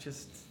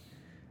just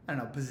I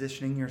don't know,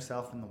 positioning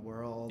yourself in the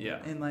world. Yeah.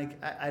 And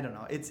like I don't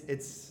know,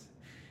 it's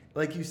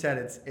like you said,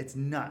 it's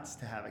nuts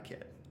to have a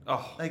kid.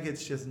 Oh, like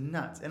it's just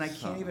nuts, and I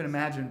can't even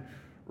imagine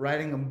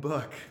writing a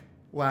book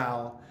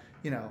while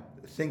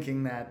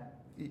thinking that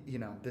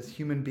this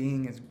human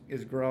being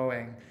is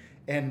growing,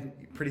 and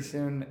pretty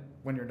soon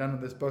when you're done with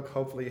this book,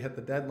 hopefully you hit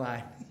the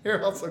deadline,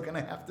 you're also going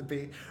to have to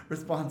be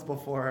responsible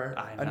for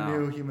a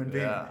new human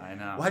being. Yeah, I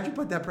know. Why'd you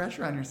put that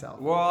pressure on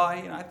yourself? Well,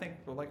 I think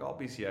we're like all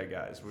BCI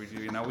guys. We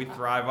do, we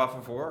thrive off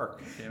of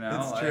work.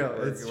 It's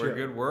true. We're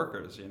good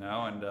workers. And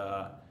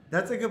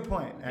That's a good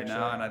point, actually. You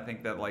know, and I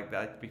think that like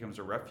that becomes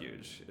a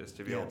refuge, is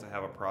to be able to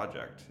have a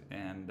project.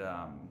 And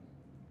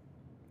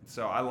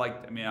so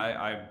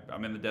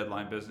I'm in the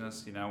deadline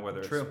business, you know,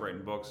 whether it's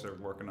writing books or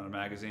working on a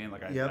magazine,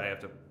 like I have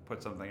to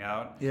put something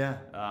out. Yeah.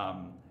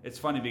 It's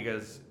funny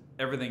because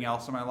everything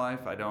else in my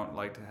life, I don't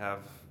like to have,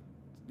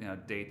 you know,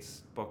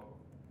 dates booked.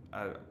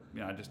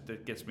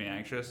 It gets me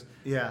anxious.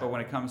 Yeah. But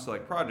when it comes to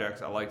like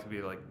projects, I like to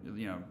be like,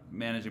 you know,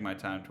 managing my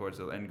time towards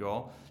the end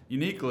goal.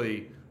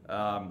 Uniquely,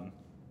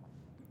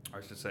 I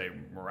should say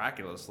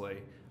miraculously,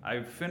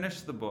 I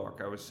finished the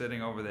book. I was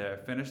sitting over there,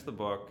 finished the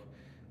book.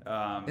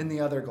 In the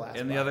other glass box.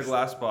 In the other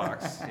glass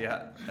box,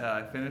 yeah.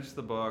 I finished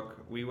the book.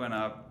 We went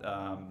up,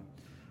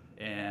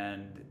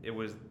 and it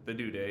was the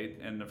due date.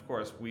 And of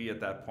course, we at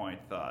that point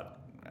thought,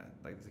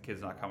 like, the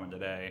kid's not coming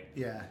today.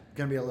 Yeah,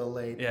 gonna be a little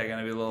late. Yeah,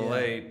 gonna be a little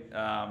late.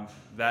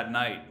 That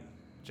night,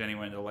 Jenny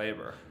went into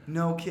labor.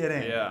 No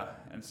kidding. Yeah,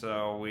 and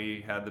so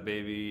we had the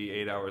baby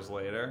 8 hours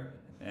later.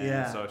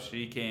 And so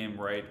she came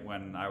right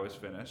when I was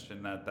finished,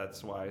 and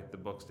that's why the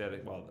book's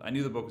dedicated. Well, I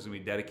knew the book was going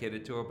to be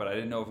dedicated to her, but I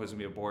didn't know if it was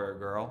going to be a boy or a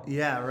girl.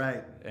 Yeah,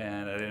 right.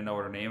 And I didn't know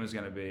what her name was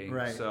going to be.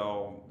 Right.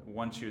 So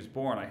once she was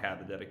born, I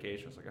had the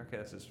dedication. I was like, okay,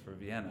 this is for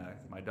Vienna,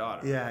 my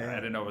daughter. Yeah, I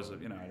didn't know I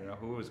didn't know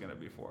who it was going to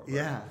be for.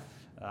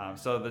 But,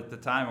 so the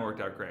time worked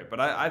out great. But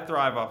I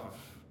thrive off of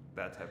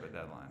that type of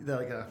deadline. They're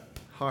like a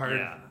hard.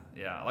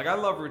 Yeah. Like, I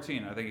love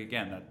routine. I think,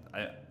 again,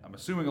 that I'm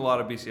assuming a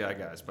lot of BCI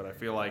guys, but I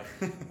feel like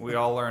we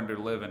all learn to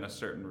live in a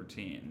certain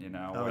routine, you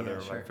know,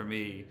 like for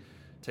me,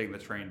 taking the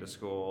train to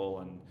school,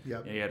 and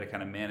you had to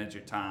kind of manage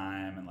your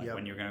time, and like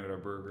when you're going to go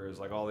to Burgers,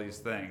 like all these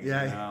things.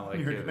 Yeah, you know, like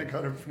you're going to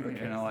go to Burgers.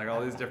 You know, like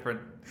all these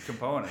different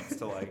components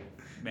to like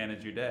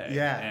manage your day.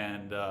 Yeah.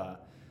 And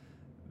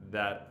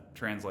that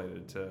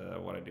translated to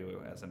what I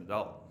do as an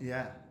adult.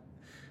 Yeah.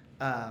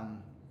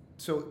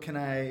 So can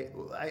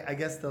I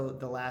guess the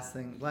last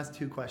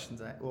two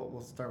questions,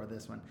 we'll start with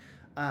this one.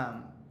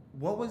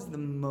 What was the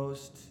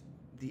most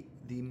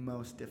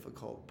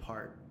difficult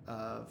part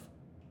of,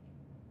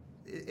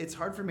 it's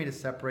hard for me to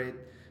separate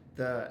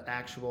the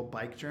actual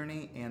bike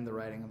journey and the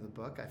writing of the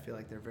book. I feel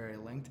like they're very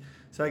linked.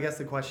 So I guess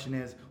the question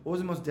is, what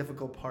was the most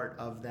difficult part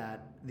of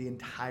the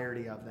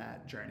entirety of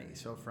that journey?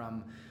 So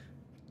from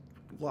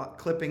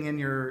clipping in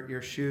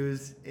your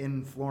shoes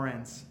in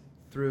Florence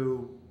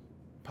through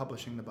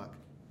publishing the book.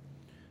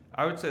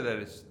 I would say that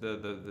it's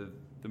the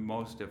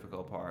most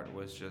difficult part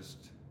was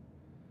just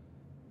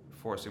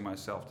forcing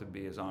myself to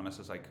be as honest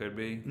as I could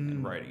be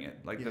and writing it.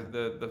 Like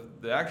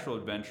the actual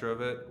adventure of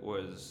it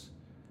was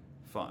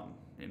fun.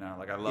 You know,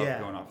 like I love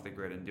going off the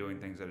grid and doing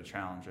things that are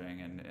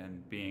challenging,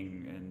 and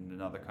being in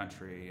another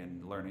country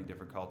and learning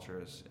different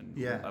cultures. And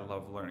I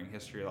love learning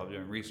history. I love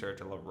doing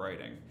research. I love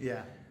writing.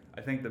 Yeah.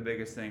 I think the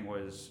biggest thing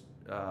was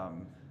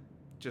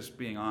just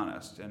being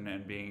honest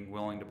and being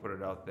willing to put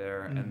it out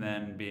there, and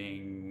then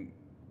being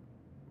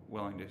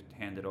willing to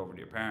hand it over to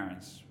your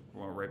parents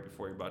right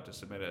before you're about to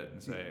submit it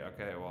and say,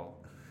 okay, well,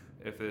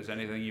 if there's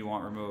anything you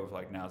want removed,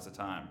 like, now's the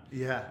time.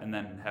 Yeah. And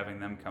then having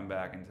them come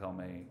back and tell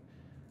me,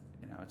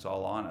 you know, it's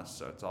all honest,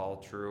 so it's all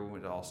true,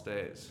 it all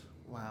stays.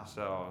 Wow.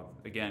 So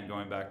again,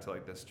 going back to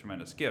like this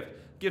tremendous gift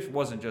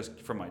wasn't just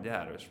from my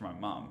dad, it was from my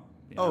mom.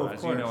 You know,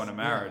 as you know, in a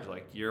marriage,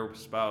 like, your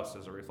spouse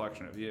is a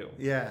reflection of you.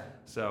 Yeah.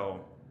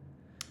 So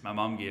my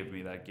mom gave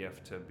me that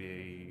gift to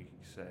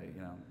say,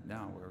 you know,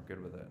 no, we're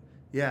good with it.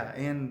 Yeah,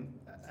 and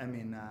I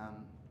mean,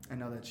 I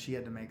know that she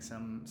had to make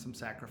some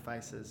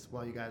sacrifices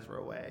while you guys were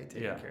away,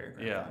 taking care of your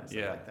grandfather and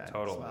stuff like that.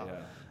 Totally. As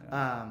well.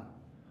 Yeah.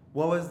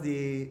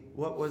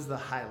 What was the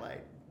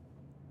highlight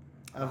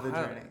of the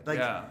journey?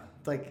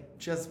 Like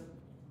just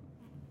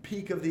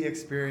peak of the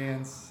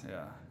experience.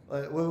 Yeah.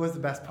 What was the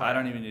best part? I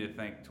don't even need to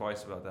think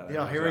twice about that.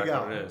 Yeah, here we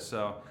go. What it is.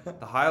 So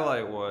the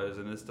highlight was,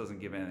 and this doesn't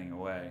give anything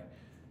away,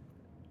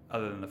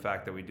 other than the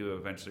fact that we do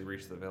eventually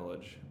reach the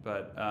village.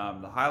 But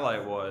the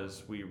highlight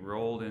was we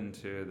rolled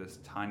into this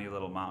tiny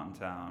little mountain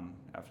town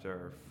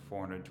after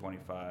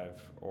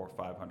 425 or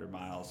 500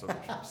 miles of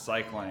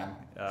cycling,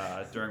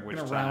 during which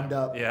time... round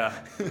up. Yeah,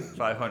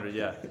 500,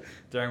 yeah.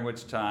 During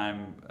which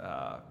time,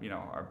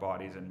 our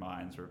bodies and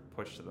minds were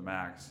pushed to the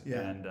max.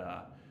 Yeah. And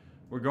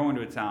we're going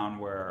to a town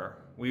where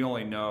we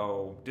only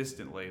know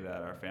distantly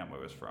that our family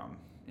was from.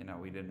 You know,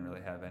 we didn't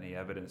really have any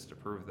evidence to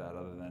prove that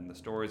other than the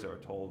stories that were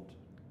told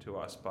to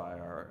us by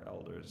our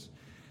elders.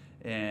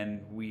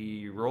 And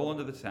we roll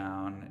into the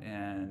town,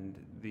 and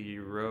the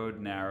road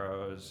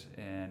narrows,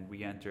 and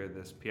we enter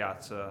this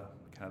piazza,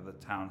 kind of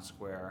the town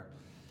square.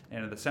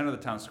 And at the center of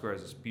the town square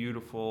is this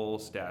beautiful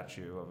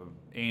statue of an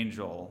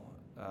angel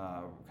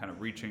kind of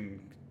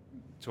reaching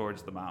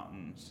towards the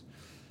mountains.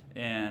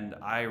 And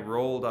I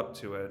rolled up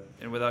to it,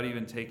 and without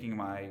even taking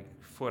my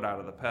foot out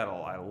of the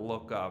pedal, I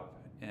look up,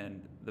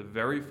 and the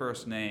very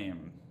first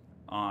name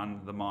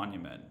on the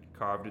monument,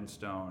 carved in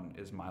stone,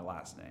 is my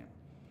last name.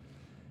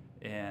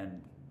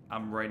 And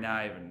I'm right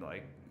now even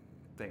like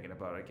thinking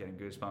about it, getting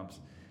goosebumps.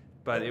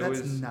 But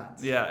That's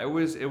nuts. Yeah, it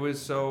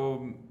was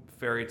so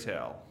fairy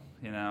tale,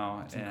 you know.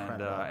 That's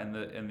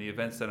and the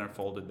events that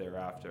unfolded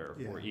thereafter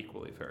were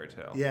equally fairy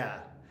tale. Yeah.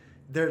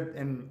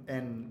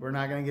 and we're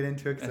not going to get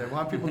into it because I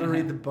want people to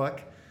read the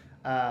book.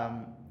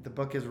 The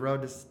book is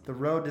The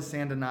Road to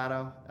San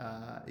Donato.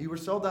 You were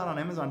sold out on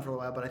Amazon for a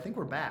while, but I think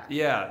we're back.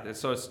 Yeah,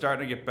 so it's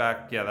starting to get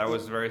back. Yeah, that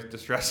was very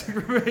distressing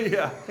for me.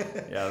 Yeah.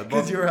 The book.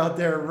 Because you were out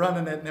there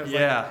running it, and it was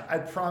like, I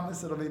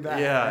promise it'll be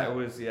back. Yeah, it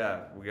was,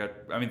 we got,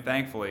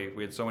 thankfully,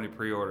 we had so many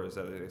pre-orders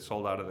that they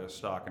sold out of their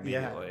stock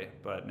immediately,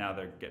 but now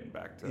they're getting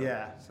back to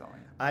selling.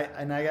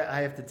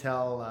 I have to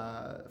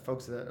tell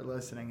folks that are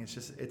listening,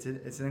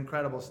 it's an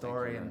incredible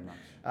story.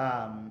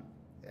 And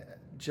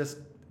just,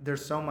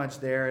 there's so much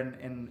there,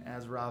 and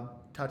as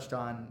Rob touched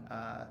on,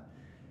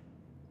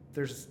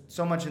 there's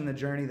so much in the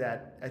journey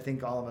that I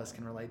think all of us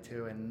can relate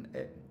to, and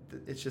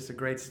it's just a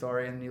great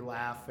story, and you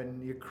laugh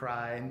and you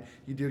cry and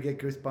you do get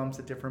goosebumps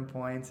at different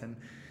points, and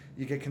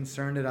you get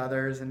concerned at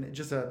others, and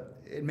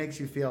it makes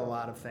you feel a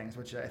lot of things,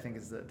 which I think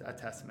is a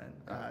testament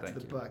to the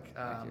book.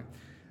 Thank you.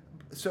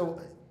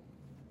 So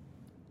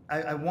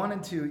I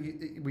wanted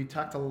to, we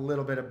talked a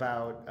little bit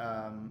about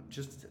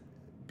just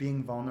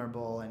being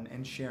vulnerable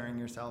and sharing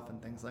yourself and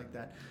things like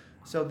that.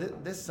 So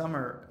this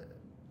summer,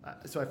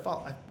 so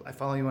I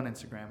follow you on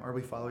Instagram, or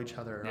we follow each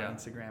other on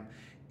Instagram,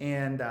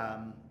 and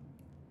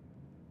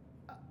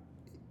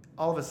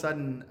all of a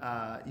sudden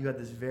you had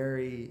this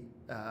very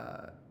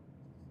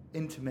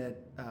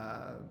intimate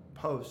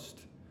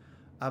post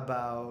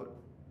about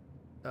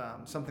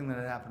something that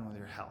had happened with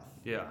your health.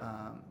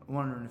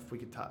 Wondering if we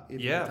could talk. If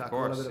you could talk a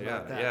little bit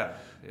about that.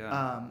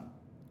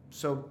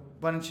 So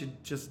why don't you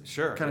just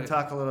kind of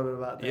talk a little bit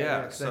about that?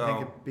 Yeah, because I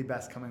think it'd be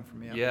best coming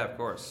from you. Yeah, of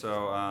course.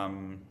 So,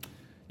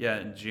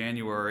 in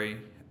January,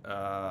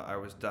 I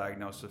was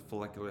diagnosed with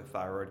follicular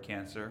thyroid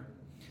cancer,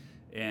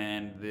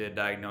 and the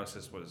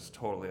diagnosis was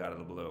totally out of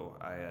the blue.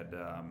 I had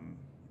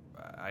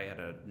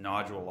a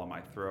nodule on my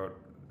throat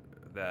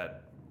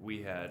that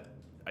we had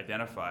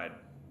identified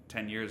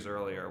 10 years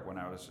earlier when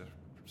I was a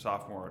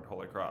sophomore at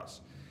Holy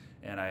Cross,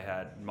 and I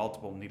had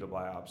multiple needle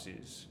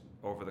biopsies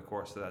over the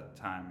course of that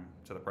time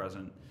to the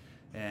present,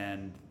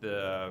 and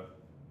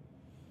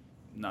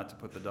not to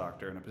put the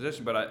doctor in a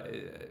position, but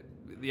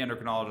the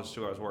endocrinologist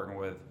who I was working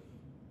with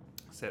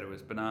said it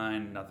was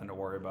benign, nothing to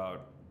worry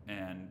about,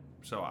 and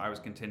so I was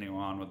continuing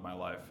on with my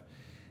life.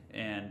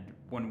 And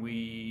when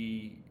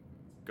we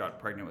got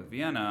pregnant with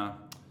Vienna,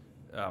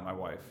 my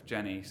wife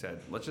Jenny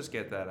said, "Let's just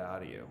get that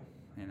out of you,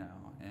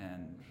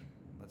 and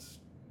let's."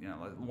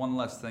 One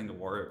less thing to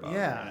worry about.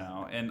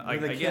 And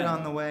with a kid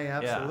on the way,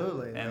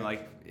 absolutely. Yeah.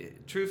 And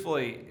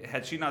truthfully,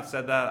 had she not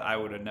said that, I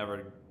would have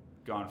never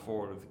gone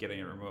forward with getting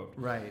it removed.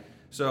 Right.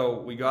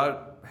 So we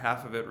got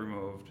half of it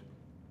removed,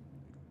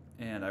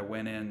 and I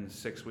went in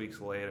 6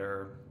 weeks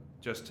later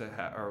just to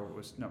have, it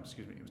was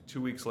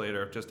 2 weeks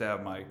later just to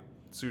have my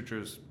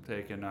sutures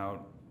taken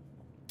out.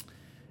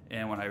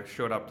 And when I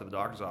showed up to the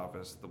doctor's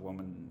office,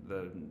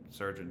 the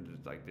surgeon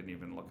just didn't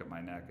even look at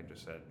my neck and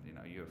just said,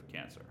 "You have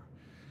cancer."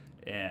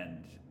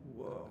 And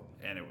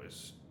it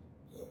was,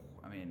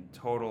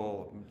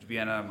 total.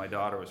 Vienna, my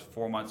daughter was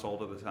 4 months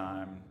old at the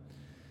time,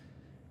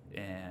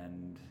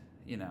 and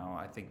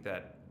I think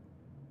that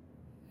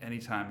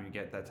anytime you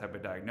get that type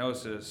of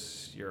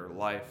diagnosis, your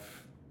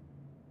life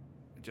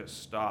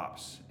just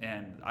stops.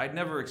 And I'd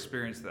never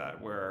experienced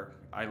that, where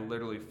I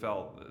literally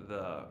felt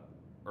the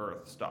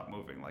earth stop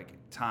moving, like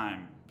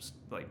time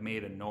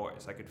made a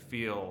noise. I could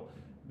feel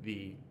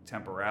the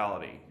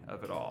temporality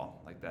of it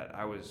all, like that.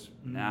 I was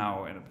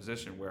now in a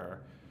position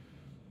where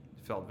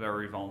I felt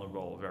very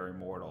vulnerable, very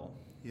mortal.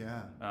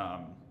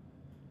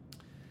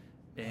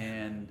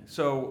 And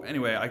so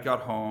anyway, I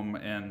got home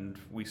and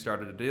we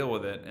started to deal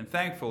with it. And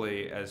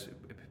thankfully, as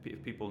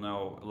if people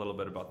know a little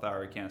bit about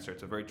thyroid cancer,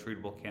 it's a very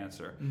treatable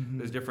cancer.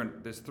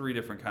 There's three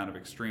different kind of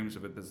extremes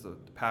of it. There's the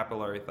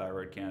papillary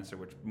thyroid cancer,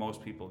 which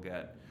most people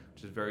get,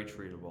 which is very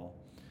treatable.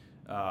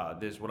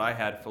 There's what I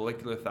had,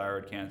 follicular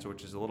thyroid cancer,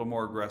 which is a little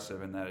more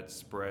aggressive in that it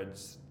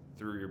spreads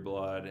through your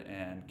blood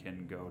and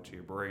can go to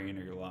your brain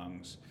or your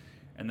lungs.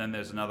 And then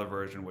there's another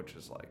version, which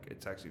is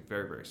it's actually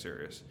very, very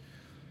serious.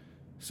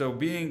 So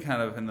being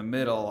kind of in the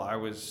middle, I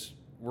was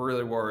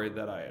really worried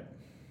that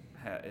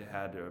it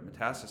had to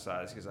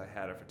metastasize because I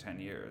had it for 10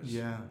 years.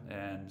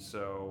 And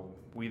so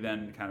we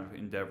then kind of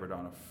endeavored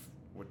on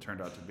what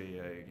turned out to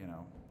be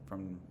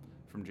from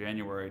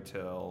January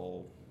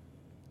till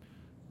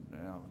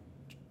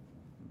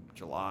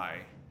July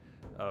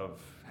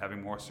of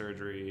having more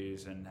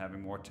surgeries and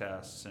having more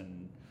tests,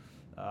 and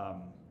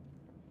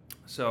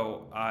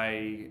so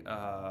I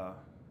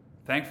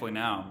thankfully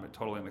now I'm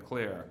totally in the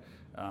clear,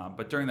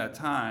 but during that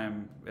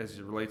time, as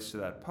it relates to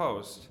that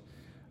post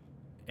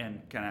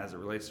and kind of as it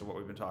relates to what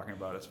we've been talking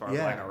about as far as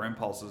our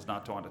impulses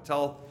not to want to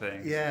tell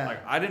things,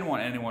 I didn't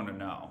want anyone to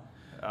know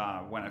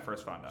when I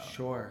first found out,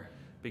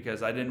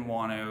 because I didn't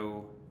want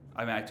to.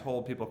 I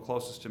told people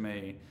closest to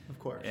me, of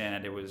course,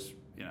 and it was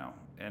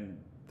and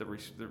the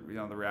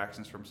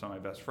reactions from some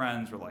of my best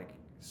friends were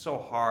so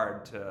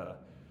hard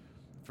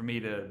for me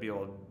to be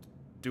able to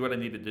do what I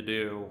needed to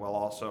do while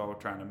also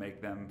trying to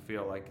make them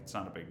feel like it's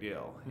not a big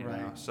deal. You know?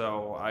 Right.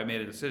 So I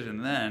made a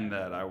decision then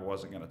that I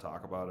wasn't going to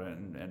talk about it,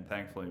 and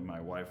thankfully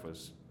my wife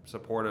was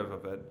supportive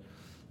of it,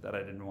 that I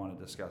didn't want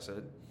to discuss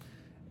it.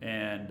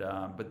 And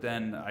but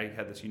then I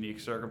had this unique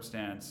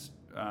circumstance,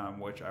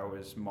 which I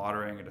was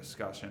moderating a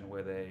discussion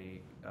with a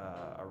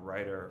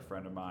writer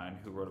friend of mine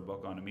who wrote a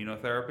book on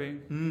immunotherapy,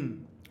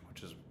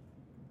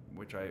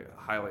 which I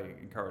highly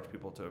encourage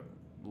people to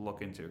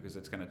look into, because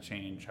it's going to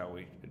change how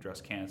we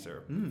address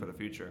cancer for the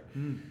future.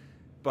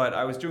 But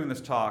I was doing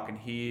this talk, and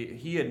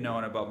he had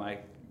known about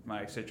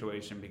my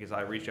situation because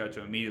I reached out to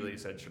him immediately and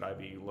said, should I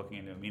be looking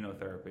into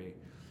immunotherapy?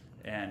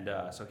 And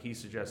so he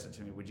suggested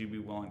to me, would you be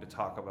willing to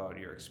talk about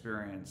your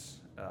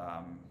experience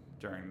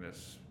during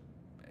this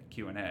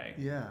Q&A?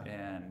 Yeah.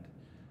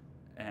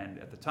 And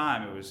at the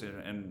time, it was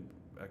in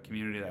a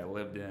community that I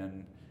lived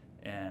in,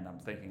 and I'm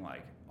thinking,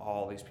 like,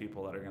 all these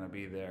people that are going to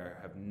be there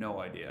have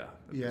no idea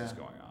that this is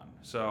going on.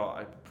 So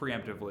I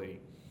preemptively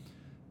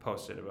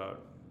posted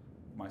about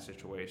my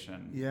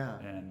situation. Yeah.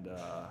 And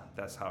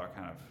that's how it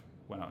kind of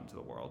went out into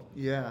the world.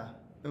 Yeah.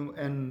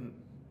 And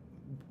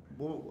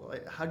well,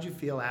 how'd you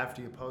feel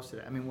after you posted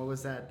it? I mean, what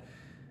was that?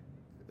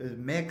 It was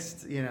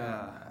mixed, you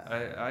know.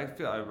 I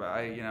feel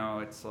you know,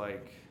 it's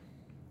like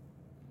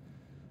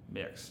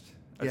mixed.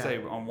 I'd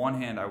say on one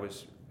hand I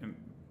was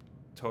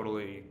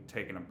totally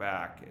taken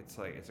aback. It's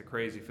like, it's a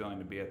crazy feeling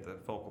to be at the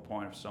focal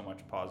point of so much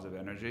positive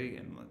energy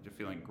and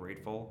feeling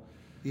grateful.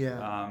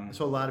 Yeah.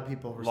 So a lot of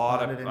people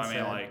responded and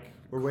said, like,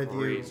 we're with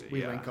crazy. you.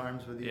 We link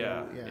arms with you.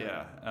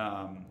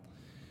 Yeah.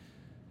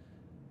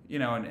 You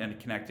know, and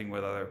connecting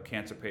with other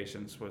cancer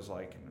patients was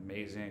like an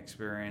amazing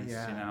experience,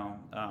 you know.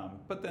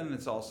 But then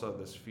it's also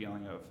this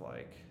feeling of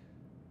like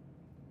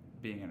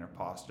being an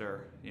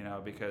imposter, you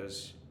know,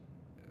 because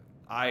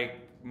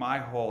my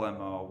whole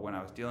MO when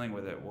I was dealing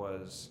with it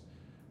was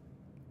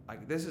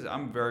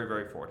I'm very,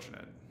 very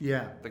fortunate.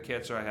 Yeah. The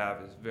cancer I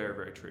have is very,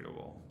 very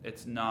treatable.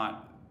 It's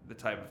not the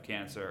type of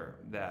cancer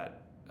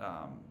that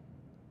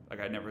like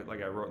I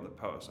wrote in the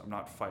post, I'm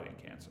not fighting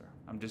cancer.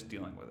 I'm just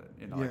dealing with it.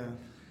 You know, like,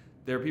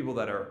 there are people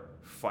that are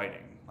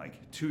fighting,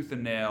 like tooth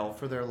and nail,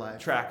 for their life,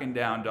 tracking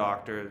down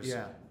doctors,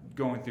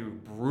 going through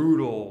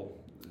brutal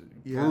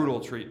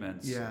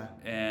treatments,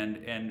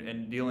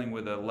 and dealing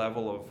with a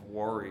level of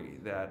worry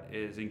that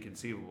is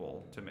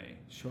inconceivable to me.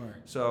 Sure.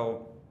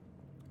 So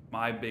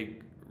my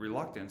big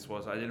reluctance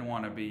was I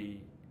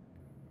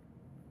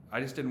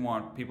just didn't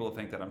want people to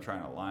think that I'm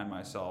trying to align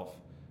myself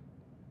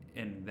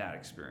in that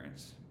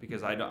experience,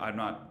 because I'm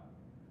not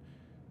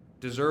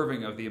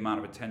deserving of the amount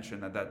of attention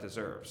that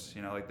deserves.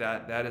 You know, like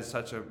that is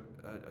such a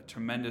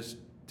tremendous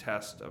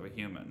test of a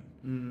human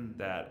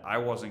that I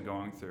wasn't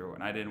going through,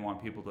 and I didn't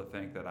want people to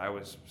think that I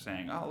was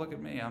saying, "Oh, look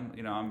at me! I'm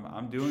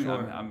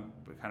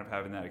kind of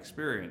having that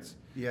experience."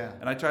 Yeah.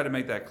 And I tried to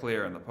make that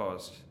clear in the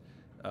post,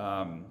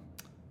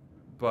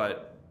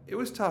 but it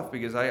was tough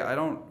because I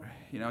don't,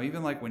 you know,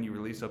 even like when you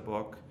release a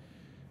book,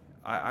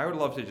 I would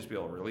love to just be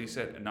able to release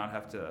it and not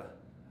have to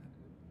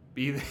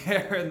be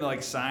there and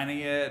like signing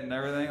it and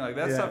everything. Like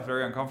that stuff's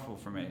very uncomfortable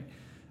for me.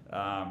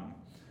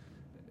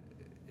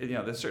 You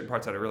know, there's certain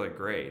parts that are really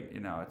great. You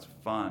know, it's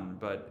fun,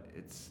 but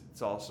it's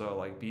also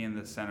like being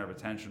the center of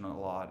attention a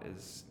lot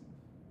is.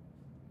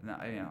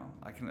 You know,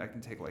 I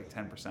can take like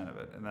 10% of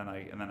it, and then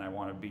I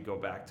want to go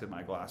back to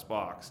my glass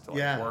box to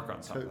like work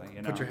on something.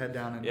 You know, put your head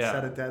down and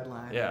set a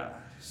deadline. Yeah.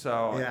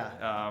 So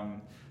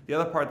the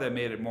other part that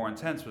made it more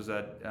intense was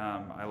that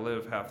I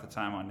live half the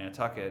time on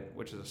Nantucket,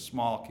 which is a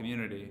small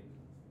community.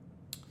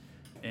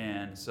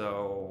 And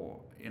so,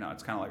 you know,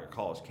 it's kind of like a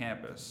college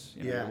campus.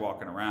 You know, you're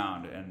walking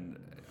around, and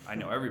I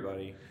know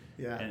everybody,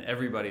 and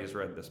everybody has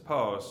read this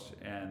post,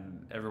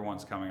 and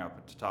everyone's coming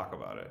up to talk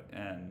about it.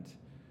 And,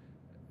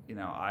 you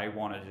know, I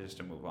wanted just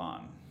to move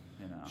on.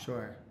 You know.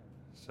 Sure.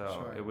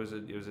 So it was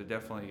a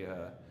definitely.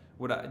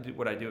 Would I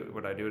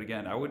do it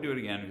again? I would do it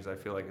again because I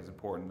feel like it's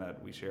important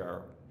that we share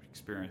our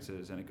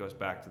experiences, and it goes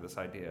back to this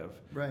idea of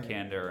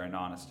candor and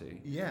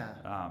honesty.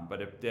 Yeah.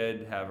 But it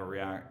did have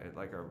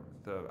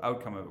the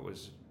outcome of it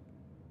was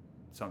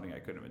something I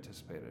couldn't have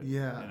anticipated.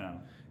 Yeah. You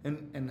know.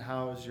 And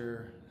how is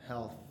your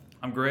health?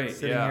 I'm great.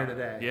 Sitting here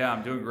today. Yeah,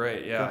 I'm doing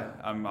great. Yeah, Good.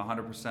 I'm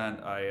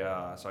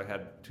 100%. So I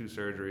had 2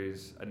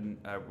 surgeries.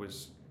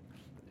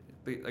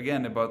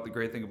 About the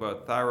great thing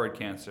about thyroid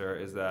cancer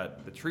is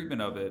that the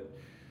treatment of it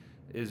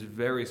is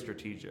very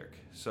strategic.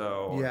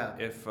 So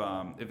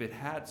if it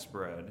had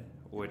spread,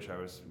 which I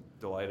was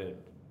delighted,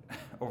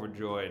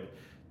 overjoyed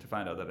to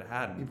find out that it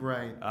hadn't.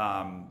 Right.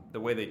 The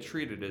way they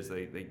treat it is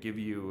they give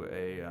you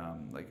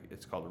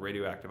it's called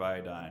radioactive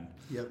iodine.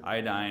 Yep.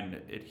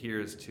 Iodine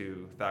adheres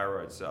to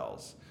thyroid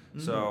cells.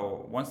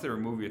 So once they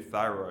remove your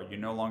thyroid, you're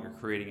no longer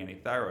creating any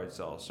thyroid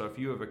cells. So if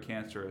you have a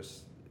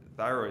cancerous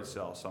thyroid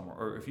cell somewhere,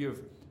 or if you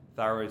have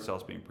thyroid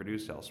cells being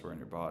produced elsewhere in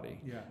your body,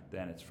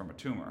 then it's from a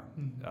tumor.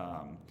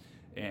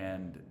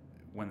 And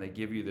when they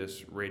give you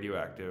this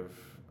radioactive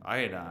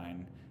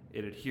iodine,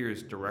 it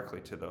adheres directly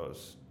to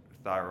those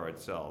thyroid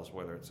cells,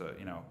 whether it's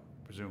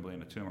presumably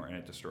in a tumor, and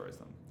it destroys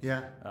them.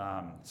 Yeah.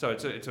 So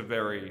it's a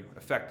very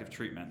effective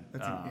treatment.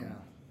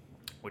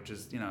 which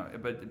is,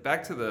 but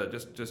back to the,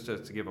 just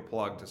to give a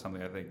plug to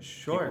something I think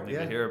Sure. people need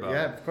to hear about.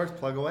 Yeah, of course,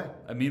 plug away.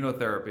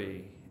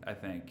 Immunotherapy, I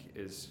think,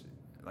 is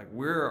like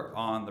we're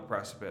on the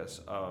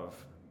precipice of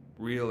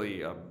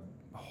really a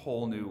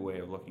whole new way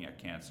of looking at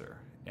cancer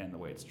and the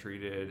way it's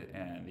treated,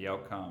 and the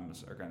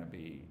outcomes are going to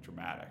be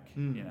dramatic,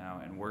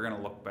 and we're going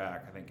to look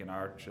back, I think, in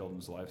our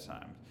children's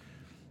lifetimes,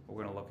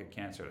 we're going to look at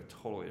cancer at a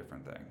totally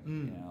different thing.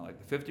 Like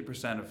the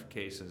 50% of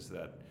cases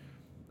that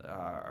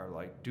are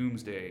like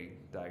doomsday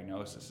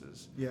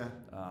diagnoses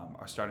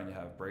are starting to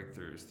have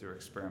breakthroughs through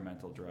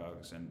experimental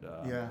drugs and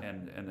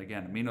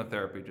again,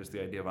 immunotherapy, just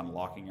the idea of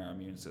unlocking our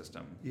immune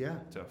system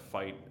to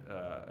fight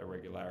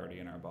irregularity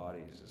in our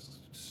bodies is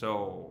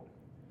so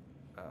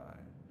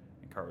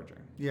encouraging.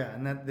 Yeah,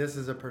 and that this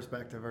is a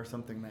perspective or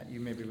something that you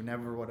maybe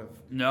never would have.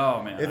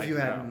 No, man. If you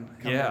hadn't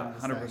come to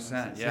this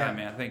 100%. Yeah, I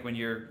mean, I think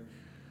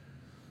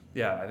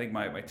I think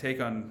my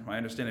take on my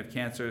understanding of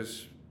cancer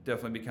has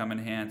definitely become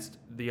enhanced.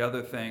 The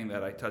other thing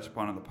that I touch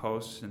upon in the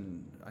post,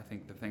 and I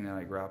think the thing that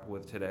I grapple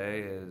with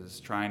today, is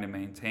trying to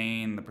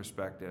maintain the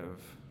perspective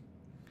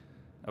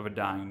of a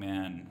dying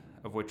man,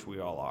 of which we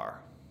all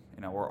are.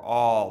 We're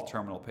all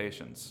terminal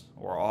patients.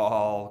 We're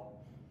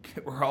all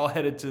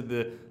headed to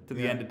the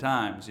end of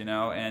times,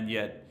 and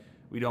yet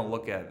we don't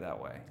look at it that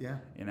way. Yeah.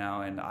 And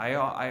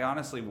I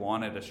honestly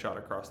wanted a shot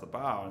across the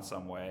bow in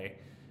some way.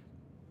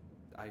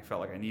 I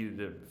felt like I needed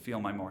to feel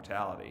my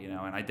mortality, and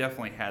I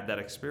definitely had that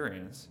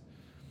experience.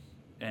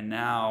 And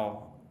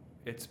now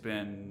it's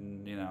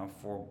been,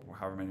 for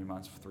however many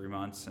months, 3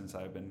 months since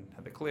I've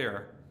had the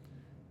clear,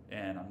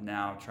 and I'm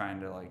now trying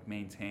to like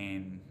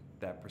maintain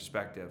that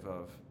perspective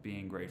of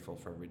being grateful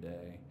for every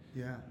day,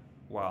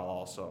 while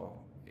also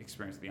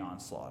experiencing the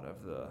onslaught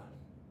of the,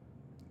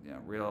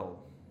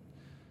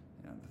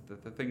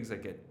 the things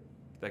that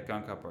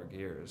gunk up our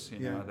gears,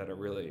 that are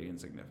really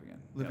insignificant.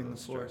 Living the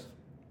fourth.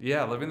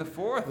 Yeah, living the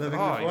fourth. Living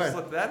the fourth. You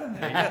slipped that in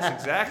there.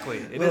 Yes, exactly.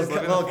 It little, is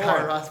living little the fourth.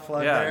 Kairos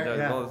plug there.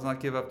 Yeah, well, let's not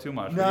give up too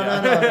much.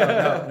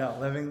 No.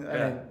 Living.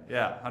 I mean,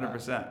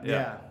 100%.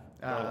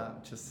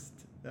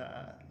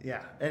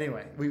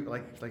 Anyway, we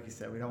like you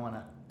said, we don't want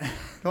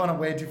to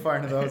wade too far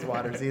into those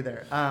waters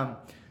either.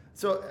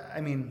 So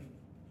I mean,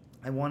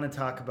 I want to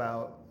talk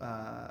about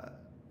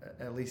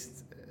at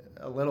least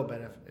a little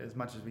bit, as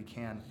much as we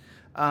can.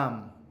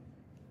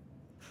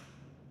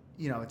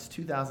 It's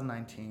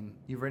 2019.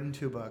 You've written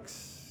 2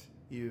 books.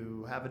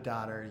 You have a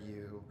daughter.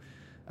 You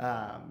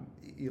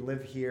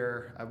live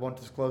here. I won't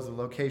disclose the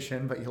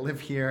location, but you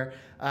live here.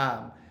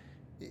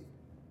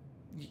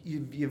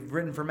 You've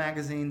written for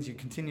magazines. You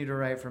continue to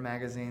write for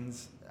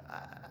magazines.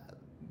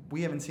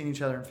 We haven't seen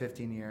each other in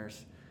 15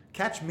 years.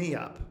 Catch me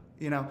up.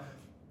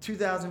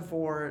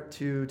 2004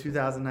 to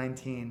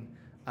 2019.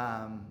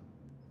 How'd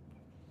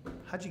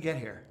you get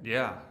here?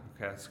 Yeah.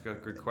 Okay, that's a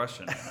good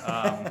question.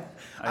 I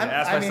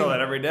ask myself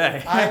that every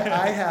day.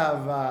 I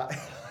have.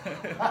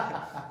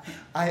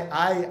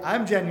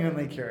 I'm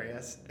genuinely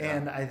curious,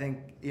 and I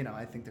think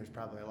there's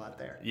probably a lot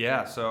there.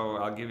 Yeah, so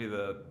I'll give you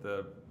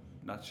the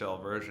nutshell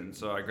version.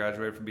 So I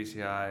graduated from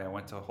BCI. I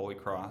went to Holy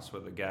Cross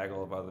with a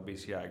gaggle of other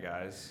BCI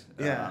guys.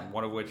 Yeah.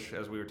 One of which,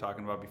 as we were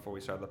talking about before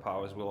we started the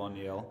pod, was Will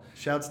O'Neill.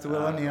 Shouts to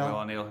Will O'Neill. Will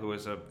O'Neill, who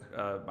was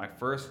my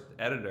first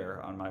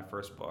editor on my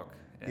first book.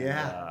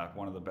 And,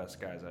 one of the best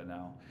guys I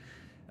know.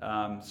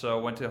 So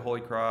I went to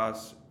Holy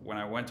Cross. When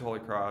I went to Holy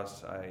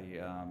Cross, I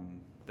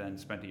then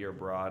spent a year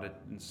abroad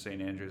in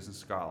St. Andrews in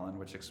Scotland,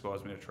 which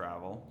exposed me to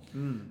travel.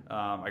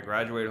 I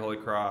graduated Holy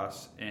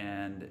Cross,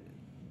 and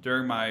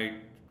during my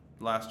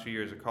last 2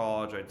 years of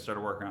college, I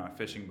started working on a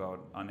fishing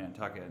boat on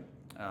Nantucket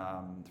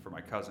for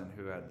my cousin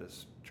who had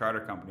this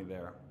charter company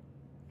there,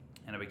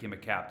 and I became a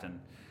captain.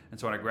 And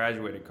so when I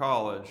graduated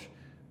college,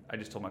 I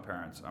just told my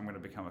parents, I'm going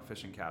to become a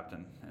fishing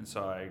captain. And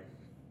so I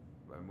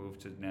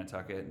moved to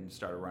Nantucket and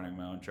started running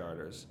my own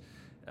charters.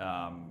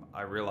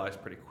 I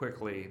realized pretty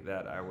quickly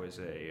that I was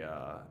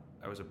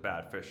a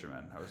bad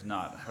fisherman. I was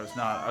not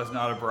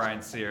a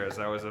Brian Sears.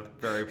 I was a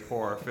very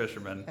poor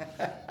fisherman.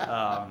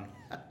 But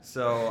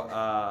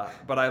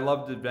I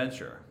loved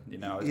adventure.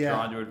 I was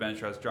drawn to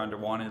adventure. I was drawn to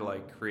wanting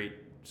to create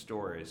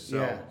stories.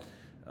 So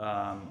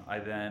I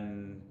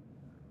then,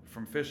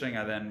 from fishing,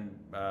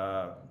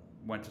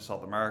 went to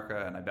South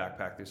America, and I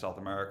backpacked through South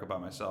America by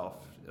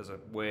myself as a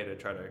way to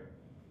try to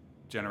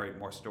generate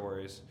more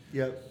stories.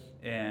 Yep.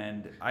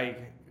 And I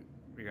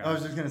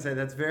was just gonna say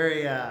that's a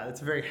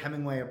very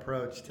Hemingway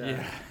approach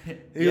to.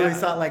 You always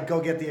thought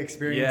go get the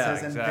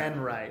experiences and then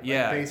write.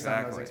 Based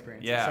on those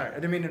experiences. Yeah. Sorry, I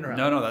didn't mean to interrupt.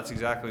 No, that's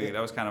exactly.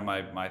 That was kind of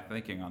my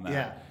thinking on that.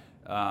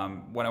 Yeah.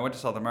 When I went to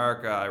South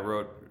America, I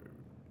wrote.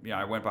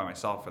 I went by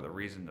myself for the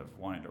reason of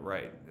wanting to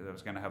write. I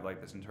was gonna have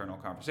this internal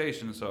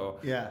conversation, so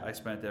I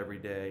spent every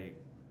day,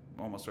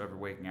 almost every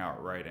waking hour,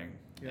 writing,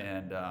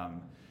 and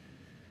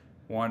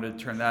wanted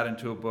to turn that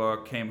into a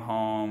book. Came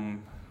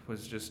home.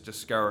 Was just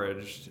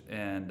discouraged,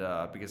 and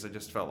because I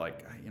just felt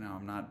like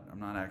I'm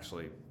not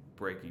actually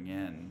breaking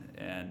in,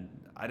 and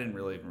I didn't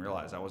really even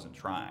realize I wasn't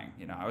trying.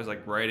 I was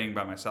writing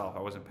by myself. I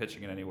wasn't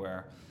pitching it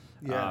anywhere.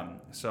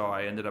 So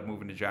I ended up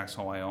moving to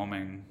Jacksonville,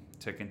 Wyoming,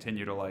 to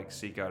continue to like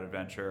seek out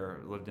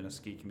adventure. Lived in a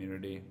ski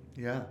community.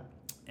 Yeah.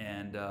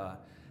 And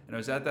it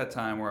was at that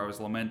time where I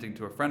was lamenting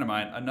to a friend of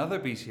mine, another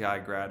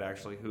BCI grad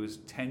actually, who's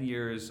 10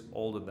 years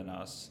older than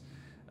us.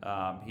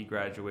 He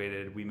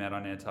graduated. We met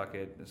on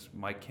Nantucket. This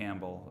Mike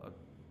Campbell,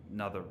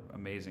 another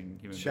amazing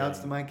human Shouts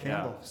being. to Mike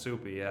Campbell. Yeah,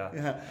 Soupy, yeah.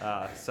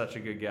 Yeah. Such a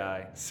good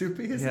guy.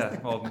 Soupy is Yeah,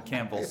 well,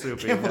 Campbell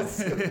Soupy. Campbell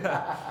Soupy.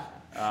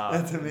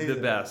 That's amazing.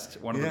 The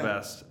best, one of Yeah. the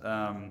best.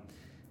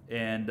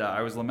 And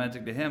I was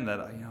lamenting to him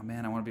that,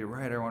 man, I want to be a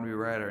writer,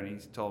 And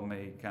he told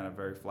me kind of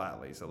very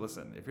flatly, he said,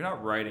 listen, if you're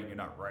not writing, you're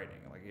not writing.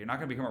 Like, you're not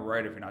going to become a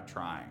writer if you're not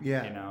trying.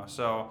 Yeah.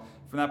 So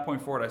from that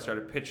point forward, I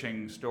started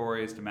pitching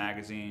stories to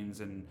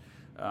magazines and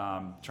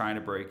trying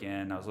to break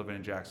in. I was living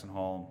in Jackson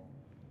Hole.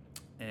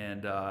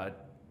 And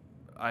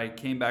I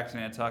came back to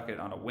Nantucket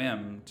on a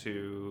whim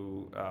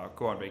to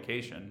go on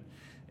vacation.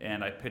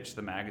 And I pitched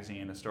the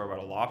magazine a story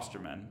about a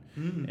lobsterman,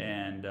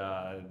 and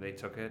they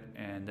took it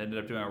and ended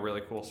up doing a really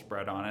cool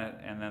spread on it,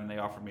 and then they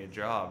offered me a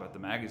job at the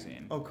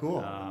magazine. Oh,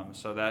 cool.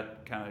 So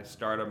that kind of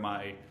started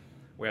my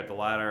way up the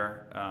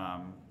ladder,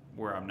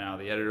 where I'm now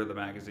the editor of the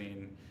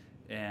magazine.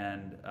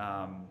 And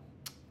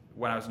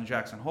when I was in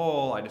Jackson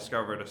Hole, I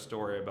discovered a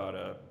story about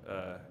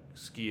a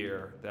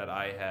skier that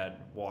I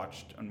had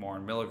watched on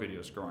Warren Miller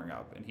videos growing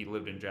up, and he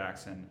lived in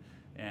Jackson.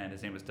 And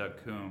his name was Doug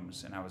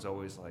Coombs, and I was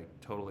always like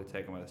totally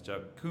taken by this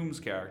Doug Coombs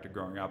character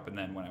growing up. And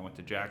then when I went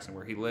to Jackson,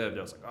 where he lived,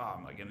 I was like,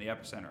 I'm like in the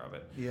epicenter of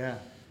it. Yeah.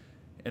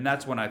 And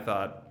that's when I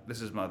thought,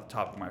 this is the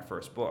top of my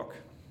first book,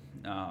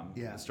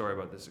 Yeah. the story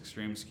about this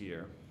extreme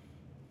skier.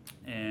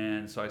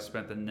 And so I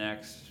spent the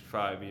next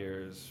 5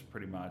 years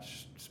pretty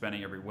much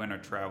spending every winter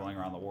traveling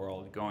around the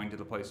world, going to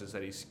the places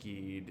that he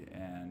skied,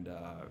 and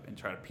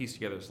trying to piece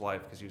together his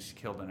life, because he was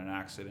killed in an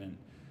accident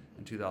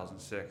in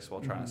 2006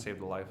 while trying to save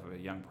the life of a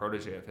young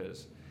protege of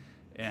his.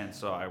 And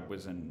so I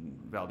was in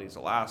Valdez,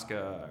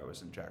 Alaska. I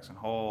was in Jackson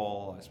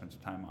Hole. I spent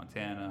some time in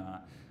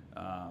Montana.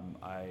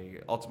 I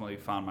ultimately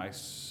found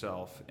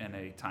myself in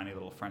a tiny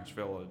little French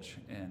village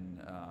in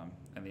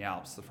the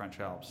Alps, the French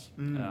Alps,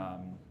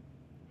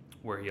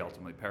 where he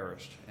ultimately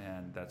perished.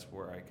 And that's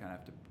where I kind of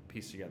have to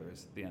piece together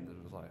is the end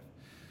of his life.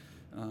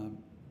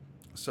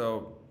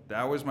 So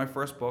that was my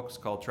first book. It's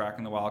called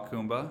Tracking the Wild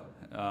Coomba.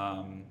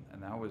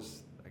 And that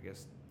was, I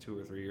guess, 2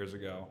 or 3 years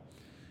ago.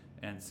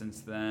 And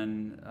since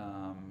then,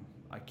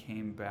 I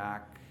came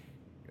back,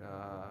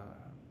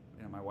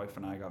 my wife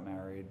and I got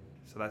married.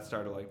 So that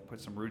started to like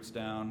put some roots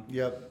down.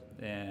 Yep.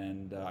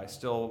 And I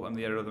still am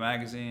the editor of the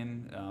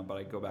magazine, but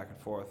I go back and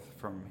forth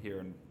from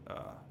here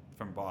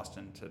from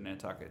Boston to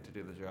Nantucket to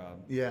do the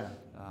job. Yeah.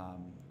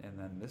 And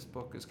then this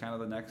book is kind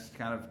of the next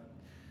kind of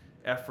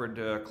effort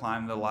to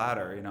climb the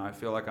ladder. I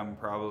feel like I'm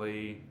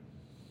probably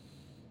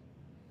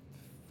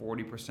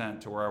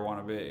 40% to where I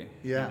want to be.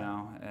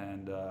 Yeah.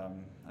 And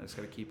I just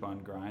got to keep on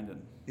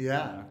grinding.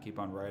 Yeah. Keep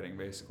on writing,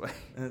 basically.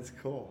 That's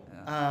cool.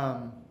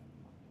 Yeah.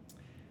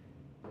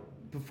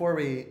 Before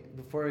we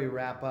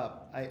wrap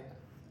up,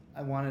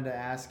 I wanted to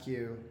ask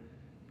you,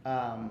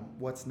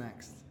 what's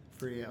next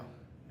for you?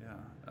 Yeah.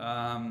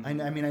 I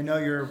mean, I know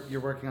you're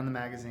working on the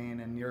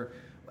magazine, and you're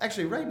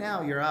actually right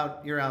now you're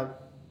out.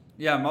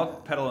 Yeah, I'm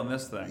out pedaling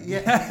this thing.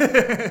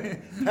 Yeah.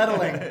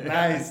 Pedaling.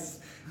 Nice.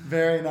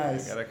 Very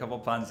nice. Got a couple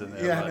puns in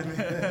there.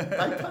 Yeah,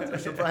 my puns are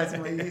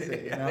surprisingly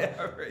easy.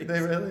 Right. They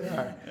really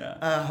are.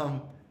 Yeah.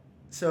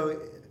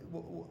 So,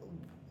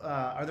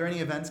 are there any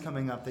events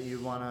coming up that you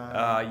want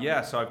to?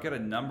 Yeah. So I've got a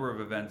number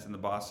of events in the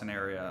Boston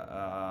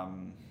area.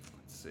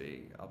 Let's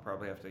see. I'll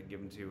probably have to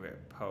give them to you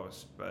at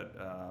post, but.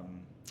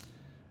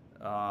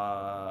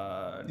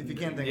 If you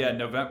can't think yeah, of it.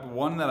 November.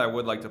 One that I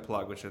would like to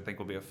plug, which I think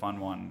will be a fun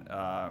one,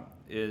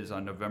 is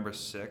on November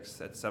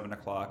 6th at 7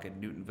 o'clock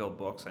at Newtonville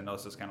Books. I know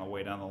this is kind of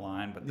way down the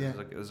line, but this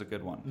is a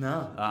good one.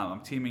 No.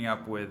 I'm teaming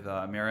up with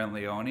Marianne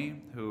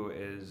Leone, who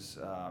is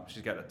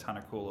she's got a ton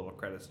of cool little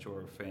credits to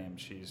her fame.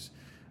 She's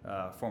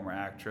a former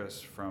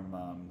actress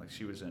from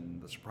she was in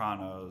The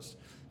Sopranos.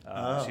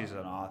 She's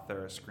an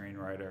author, a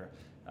screenwriter.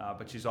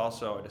 But she's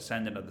also a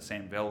descendant of the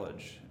same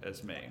village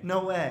as me.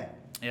 No way.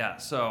 Yeah,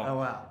 so Oh,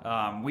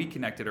 wow. we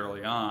connected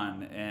early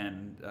on,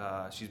 and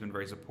she's been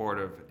very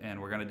supportive.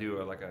 And we're going to do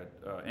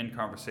a in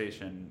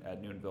conversation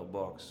at Newtonville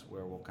Books,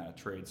 where we'll kind of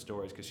trade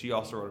stories, because she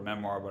also wrote a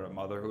memoir about a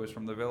mother who was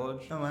from the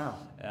village. Oh,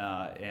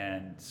 wow.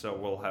 And so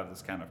we'll have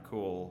this kind of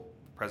cool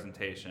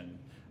presentation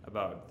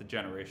about the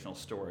generational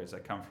stories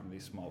that come from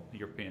these small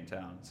European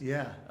towns.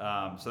 Yeah.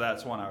 So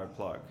that's one I would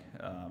plug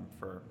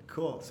for.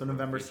 Cool. So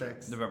November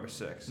 6th. November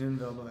 6th.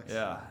 Newtonville Books.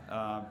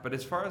 Yeah. But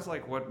as far as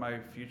like what my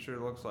future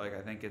looks like,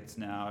 I think it's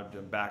now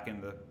back in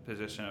the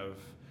position of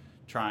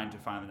trying to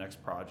find the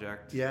next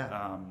project.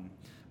 Yeah.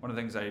 One of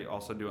the things I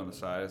also do on the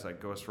side is I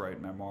ghostwrite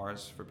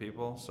memoirs for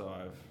people. So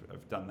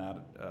I've done that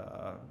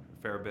a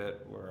fair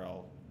bit, where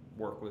I'll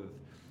work with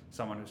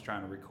someone who's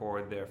trying to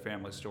record their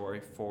family story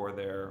for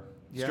their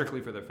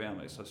strictly for their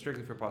family, so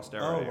strictly for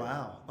posterity. Oh,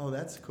 wow. Oh,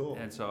 that's cool.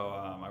 And so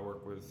I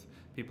work with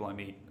people I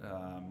meet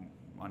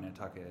on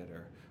Nantucket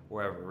or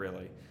wherever,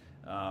 really,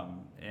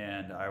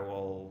 and I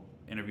will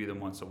interview them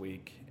once a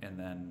week and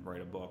then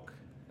write a book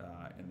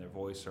in their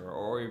voice,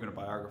 or even a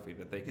biography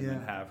that they can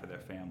then have for their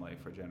family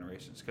for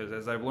generations. Because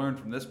as I've learned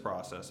from this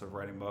process of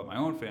writing about my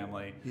own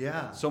family,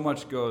 so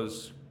much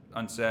goes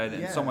unsaid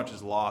and so much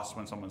is lost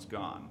when someone's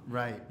gone.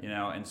 Right. You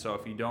know, and so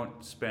if you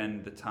don't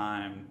spend the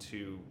time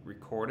to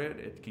record it,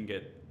 it can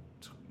get,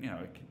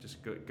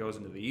 it goes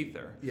into the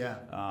ether. Yeah.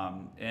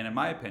 And in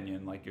my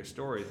opinion, like, your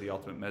story is the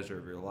ultimate measure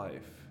of your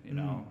life,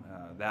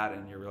 that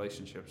and your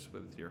relationships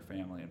with your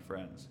family and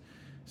friends.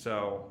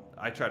 So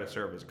I try to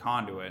serve as a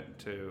conduit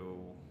to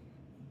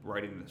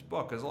writing this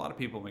book, because a lot of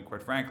people, I mean,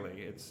 quite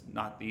frankly, it's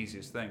not the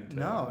easiest thing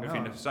to,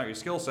 if it's not your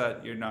skill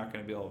set, you're not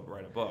going to be able to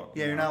write a book.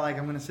 Yeah, you're not like,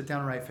 I'm going to sit down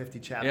and write 50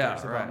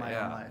 chapters about my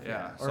own life.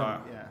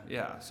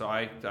 So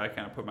I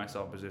kind of put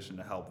myself in a position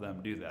to help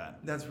them do that.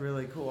 That's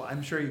really cool.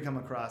 I'm sure you come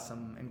across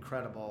some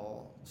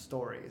incredible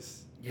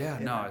stories. There's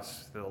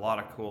a lot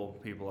of cool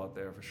people out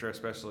there for sure,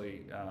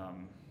 especially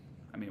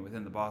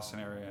within the Boston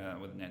area,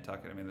 within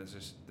Nantucket. I mean,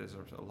 there's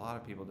a lot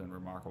of people doing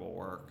remarkable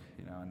work,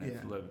 and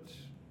they've lived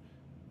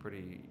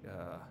pretty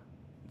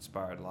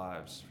inspired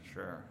lives for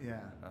sure.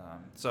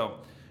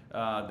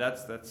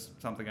 That's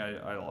something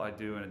I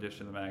do in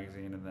addition to the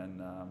magazine, and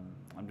then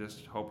I'm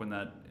just hoping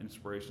that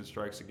inspiration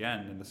strikes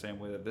again in the same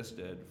way that this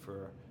did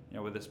for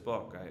with this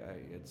book.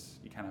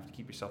 You kind of have to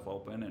keep yourself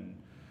open, and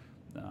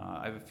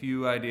I have a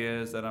few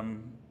ideas that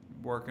I'm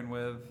working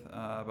with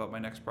about my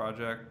next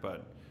project,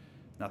 but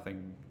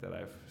nothing that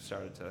I've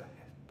started to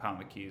pound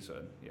the keys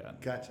on yet.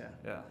 Gotcha.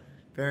 Yeah.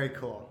 Very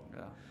cool.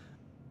 Yeah.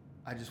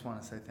 I just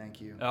want to say thank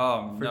you.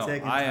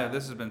 Taking time.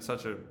 This has been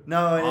such an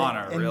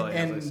honor, really.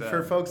 And as I said.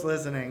 For folks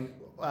listening,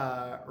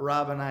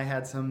 Rob and I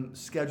had some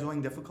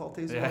scheduling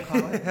difficulties, we'll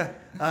call it.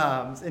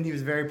 And he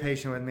was very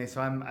patient with me,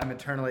 so I'm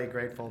eternally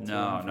grateful to him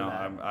for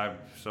that. I'm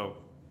so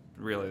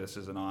really, this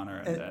is an honor,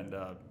 and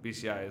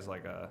BCI is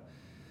like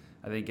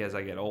I think as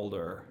I get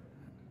older,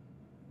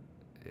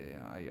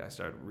 I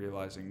started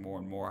realizing more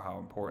and more how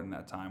important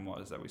that time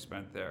was that we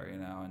spent there,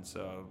 and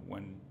so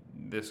when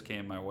this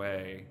came my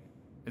way,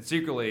 and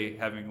secretly,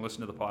 having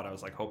listened to the pod, I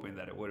was like hoping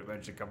that it would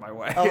eventually come my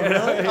way. Oh,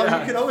 really?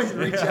 You could always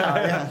reach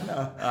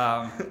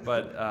out.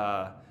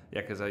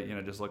 Because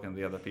just looking at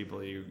the other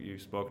people you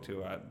spoke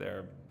to,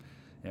 they're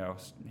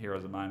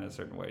heroes of mine in a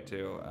certain way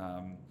too.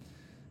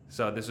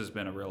 So this has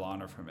been a real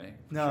honor for me.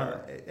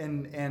 Sure.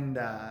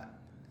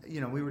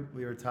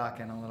 We were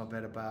talking a little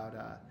bit about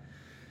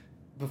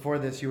before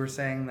this. You were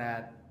saying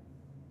that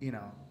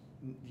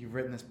you've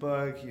written this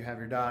book, you have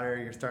your daughter,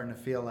 you're starting to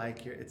feel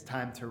like it's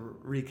time to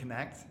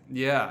reconnect.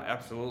 Yeah,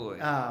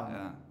 absolutely.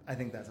 I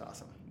think that's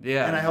awesome.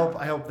 Yeah. And I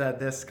hope that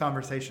this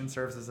conversation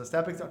serves as a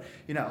stepping stone.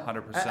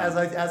 100%.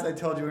 As I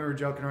told you, we were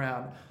joking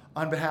around,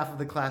 on behalf of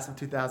the class of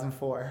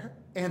 2004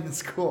 and the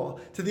school,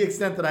 to the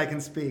extent that I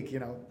can speak,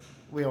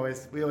 we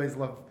always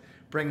love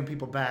bringing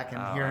people back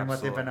and hearing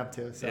what they've been up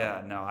to. So.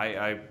 Yeah, no,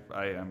 I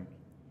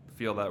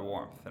feel that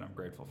warmth, and I'm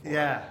grateful for it.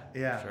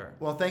 Yeah. Sure.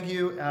 Well, thank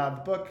you.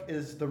 The book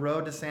is The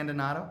Road to San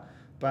Donato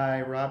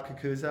by Rob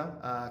Cucuzzo,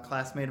 a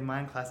classmate of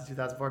mine, class of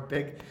 2004.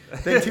 Big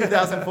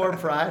 2004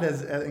 pride,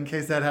 in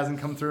case that hasn't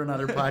come through in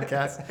other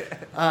podcasts.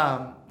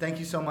 Thank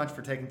you so much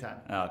for taking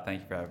time.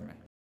 Thank you for having me.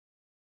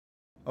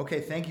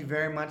 Okay, thank you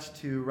very much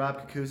to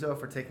Rob Cucuzzo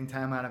for taking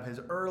time out of his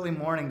early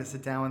morning to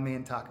sit down with me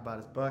and talk about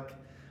his book.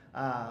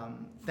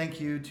 Thank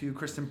you to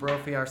Kristen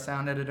Brophy, our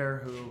sound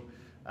editor, who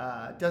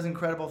does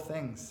incredible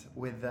things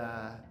with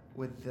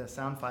the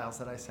sound files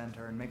that I send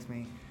her and makes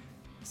me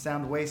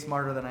sound way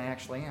smarter than I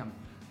actually am.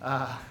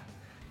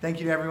 Thank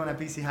you to everyone at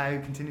BC High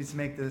who continues to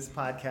make this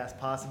podcast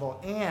possible.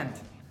 And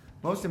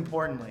most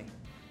importantly,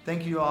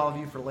 thank you to all of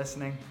you for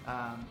listening.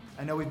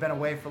 I know we've been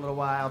away for a little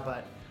while,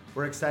 but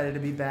we're excited to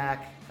be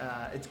back.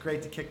 It's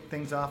great to kick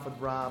things off with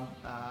Rob.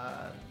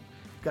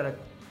 Got a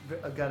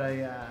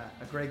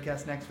great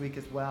guest next week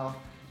as well,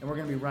 and we're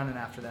going to be running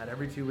after that.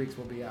 Every 2 weeks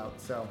we'll be out.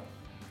 So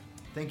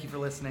thank you for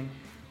listening.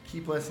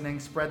 Keep listening,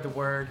 spread the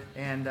word,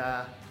 and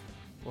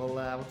we'll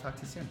talk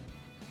to you soon.